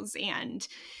officials and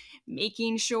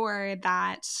making sure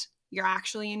that you're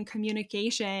actually in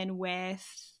communication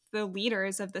with the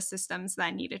leaders of the systems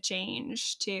that need to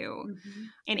change too,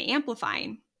 and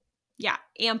amplifying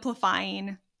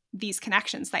these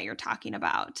connections that you're talking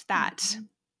about that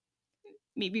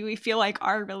maybe we feel like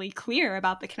are really clear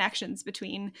about the connections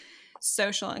between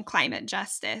social and climate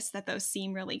justice, that those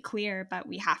seem really clear, but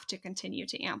we have to continue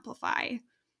to amplify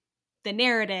the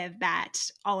narrative that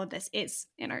all of this is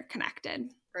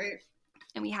interconnected. Right.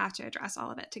 And we have to address all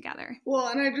of it together. Well,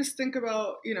 and I just think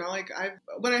about,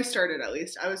 when I started, at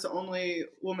least, I was the only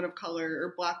woman of color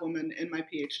or Black woman in my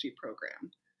PhD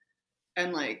program.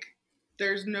 And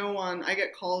there's no one, I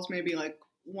get calls maybe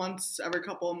once every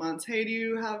couple of months. Hey, do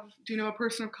you know a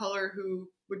person of color who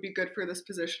would be good for this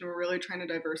position? We're really trying to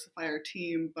diversify our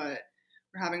team, but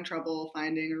we're having trouble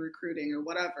finding or recruiting or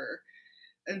whatever.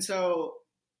 And so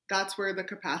that's where the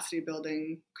capacity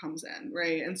building comes in,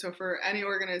 right? And so for any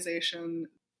organization,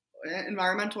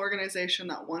 environmental organization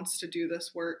that wants to do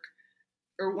this work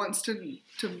or wants to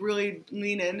really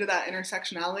lean into that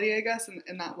intersectionality, I guess,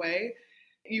 in that way,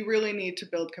 you really need to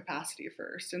build capacity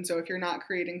first. And so if you're not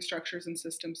creating structures and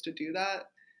systems to do that,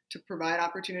 to provide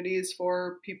opportunities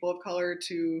for people of color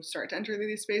to start to enter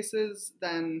these spaces,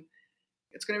 then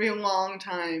it's going to be a long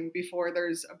time before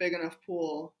there's a big enough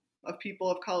pool of people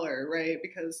of color, right?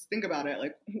 Because think about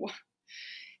it,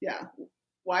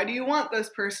 why do you want this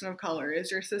person of color? Is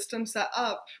your system set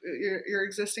up, your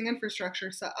existing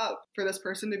infrastructure set up for this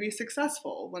person to be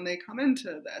successful when they come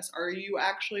into this?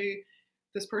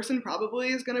 This person probably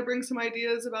is going to bring some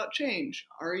ideas about change.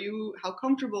 How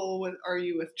comfortable are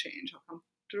you with change? How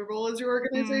comfortable is your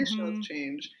organization with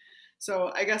change?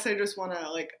 So I guess I just want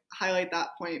to highlight that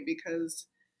point, because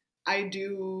I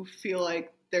do feel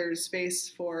like there's space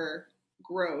for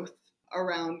growth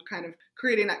around kind of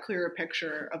creating that clearer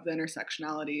picture of the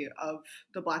intersectionality of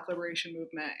the Black liberation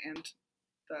movement and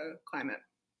the climate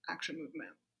action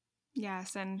movement.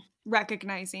 Yes, and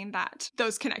recognizing that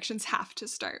those connections have to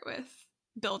start with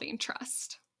building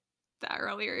trust. That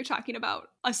earlier you're talking about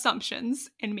assumptions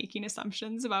and making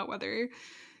assumptions about whether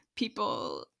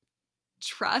people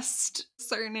trust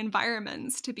certain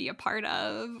environments to be a part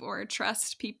of, or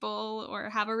trust people,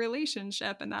 or have a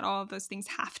relationship, and that all of those things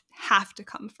have to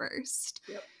come first.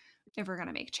 Yep. If we're going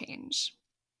to make change.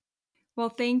 Well,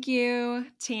 thank you,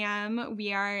 Tam.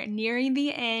 We are nearing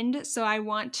the end, so I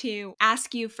want to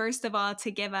ask you, first of all, to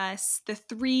give us the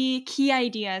 3 key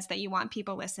ideas that you want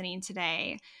people listening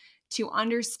today to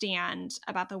understand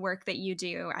about the work that you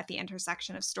do at the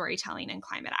intersection of storytelling and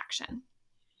climate action.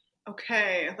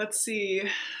 Okay, let's see.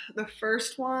 The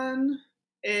first one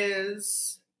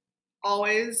is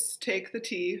always take the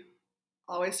tea,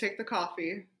 always take the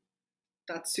coffee.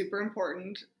 That's super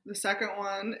important. The second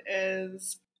one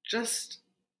is just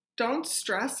don't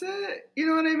stress it. You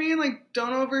know what I mean?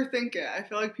 Don't overthink it. I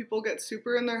feel like people get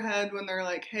super in their head when they're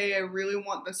like, hey, I really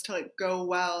want this to go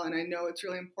well, and I know it's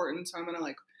really important, so I'm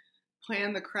gonna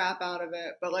plan the crap out of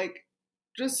it. But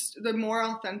just the more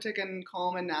authentic and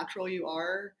calm and natural you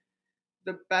are,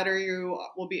 the better you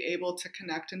will be able to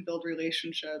connect and build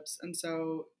relationships. And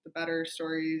so the better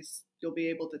stories you'll be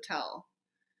able to tell.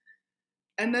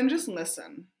 And then just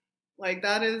listen.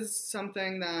 That is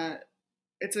something that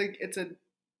it's a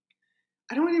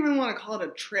I don't even want to call it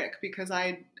a trick, because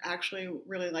I actually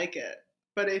really like it.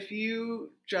 But if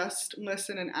you just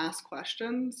listen and ask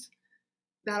questions,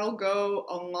 that'll go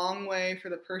a long way for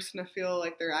the person to feel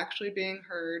like they're actually being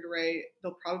heard, right?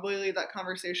 They'll probably leave that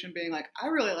conversation being like, I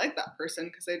really like that person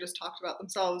because they just talked about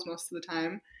themselves most of the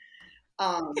time.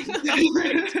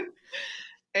 Right.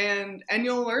 and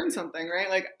you'll learn something, right?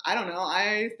 Like, I don't know,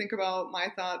 I think about my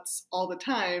thoughts all the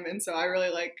time, and so I really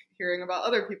like hearing about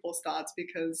other people's thoughts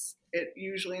because it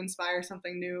usually inspires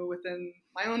something new within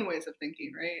my own ways of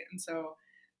thinking, right? And so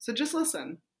just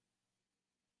listen.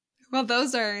 Well,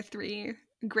 those are 3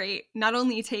 great, not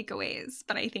only takeaways,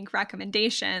 but I think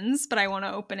recommendations. But I want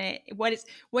to open it. What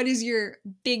is your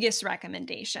biggest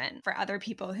recommendation for other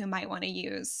people who might want to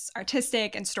use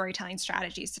artistic and storytelling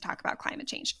strategies to talk about climate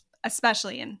change,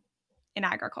 especially in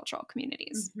agricultural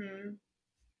communities? Mm-hmm.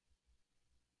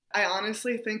 I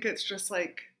honestly think it's just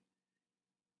like,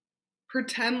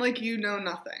 pretend like you know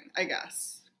nothing, I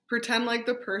guess. Pretend like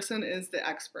the person is the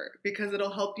expert, because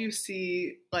it'll help you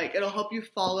see, like, it'll help you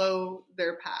follow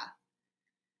their path.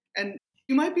 And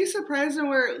you might be surprised in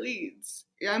where it leads.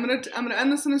 Yeah, I'm gonna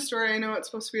end this in a story. I know it's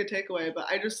supposed to be a takeaway, but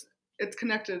it's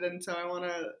connected, and so I want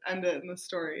to end it in the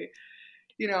story.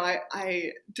 You know,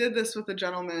 I did this with a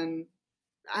gentleman.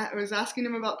 I was asking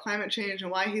him about climate change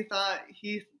and why he thought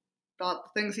the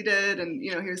things he did, and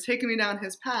you know, he was taking me down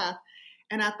his path.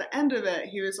 And at the end of it,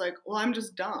 he was like, "Well, I'm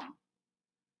just dumb."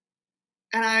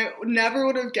 And I never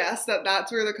would have guessed that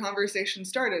that's where the conversation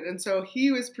started. And so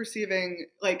he was perceiving,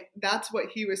 like, that's what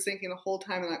he was thinking the whole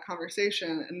time in that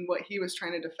conversation. And what he was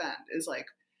trying to defend is like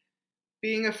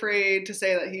being afraid to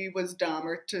say that he was dumb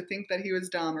or to think that he was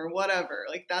dumb or whatever.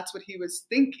 Like, that's what he was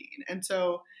thinking. And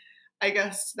so I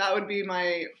guess that would be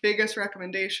my biggest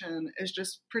recommendation, is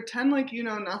just pretend like you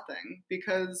know nothing,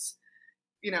 because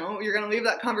you know, you're going to leave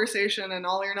that conversation and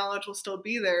all your knowledge will still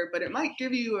be there, but it might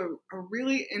give you a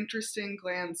really interesting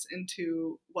glance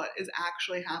into what is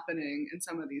actually happening in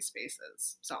some of these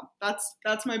spaces. So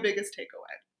that's my biggest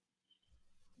takeaway.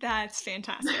 That's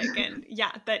fantastic. And yeah,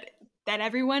 that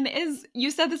everyone is, you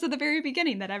said this at the very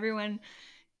beginning, that everyone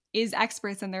is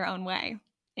experts in their own way,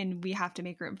 and we have to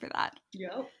make room for that.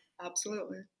 Yep,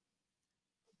 absolutely.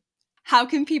 How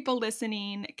can people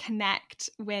listening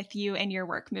connect with you and your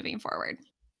work moving forward?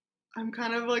 I'm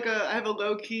kind of like I have a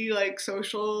low-key like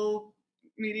social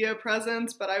media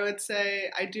presence, but I would say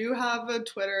I do have a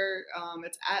Twitter.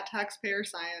 It's at Taxpayer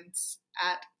Science,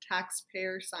 at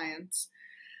Taxpayer Science.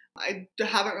 I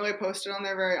haven't really posted on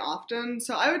there very often,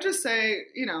 so I would just say,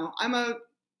 you know, I'm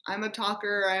a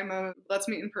talker. Let's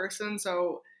meet in person.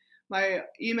 So my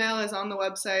email is on the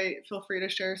website. Feel free to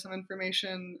share some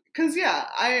information, because yeah,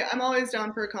 I'm always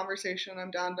down for a conversation.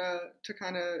 I'm down to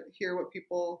kind of hear what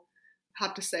people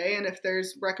have to say, and if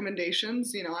there's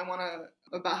recommendations, you know,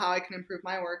 about how I can improve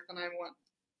my work, then I want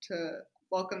to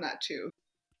welcome that too.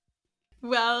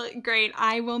 Well, great.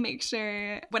 I will make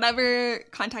sure whatever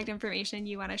contact information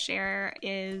you want to share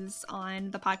is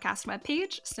on the podcast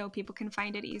webpage so people can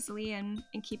find it easily and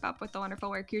keep up with the wonderful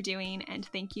work you're doing. And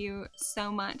thank you so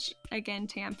much again,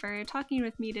 Tam, for talking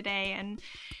with me today and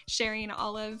sharing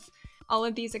all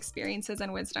of these experiences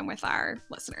and wisdom with our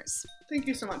listeners. Thank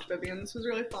you so much, Vivian. This was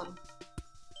really fun.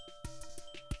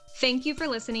 Thank you for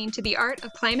listening to The Art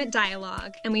of Climate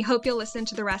Dialogue, and we hope you'll listen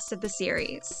to the rest of the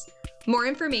series. More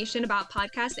information about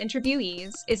podcast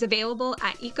interviewees is available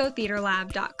at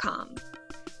ecotheaterlab.com.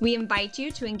 We invite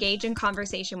you to engage in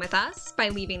conversation with us by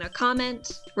leaving a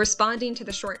comment, responding to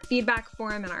the short feedback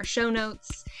form in our show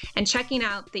notes, and checking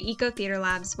out the Eco Theater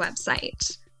Lab's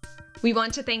website. We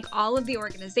want to thank all of the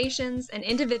organizations and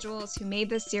individuals who made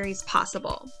this series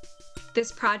possible.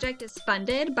 This project is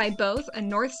funded by both a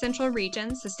North Central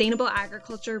Region Sustainable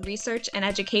Agriculture Research and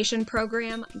Education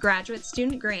Program graduate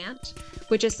student grant,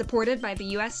 which is supported by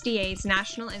the USDA's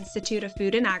National Institute of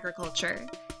Food and Agriculture,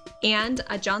 and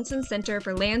a Johnson Center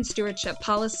for Land Stewardship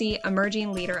Policy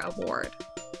Emerging Leader Award.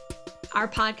 Our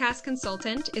podcast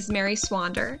consultant is Mary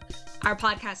Swander, our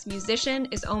podcast musician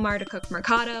is Omar Dakuk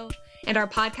Mercado, and our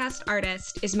podcast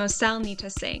artist is Mosel Nita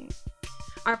Singh.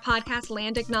 Our podcast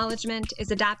land acknowledgement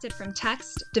is adapted from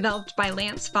text developed by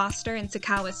Lance Foster and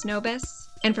Sakawis Nobis,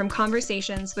 and from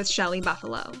conversations with Shelley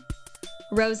Buffalo.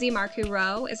 Rosie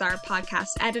Marcoux-Rowe is our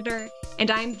podcast editor,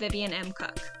 and I'm Vivian M.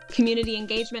 Cook, Community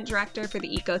Engagement Director for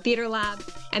the Eco Theater Lab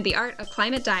and the Art of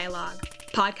Climate Dialogue,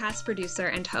 podcast producer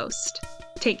and host.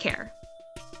 Take care.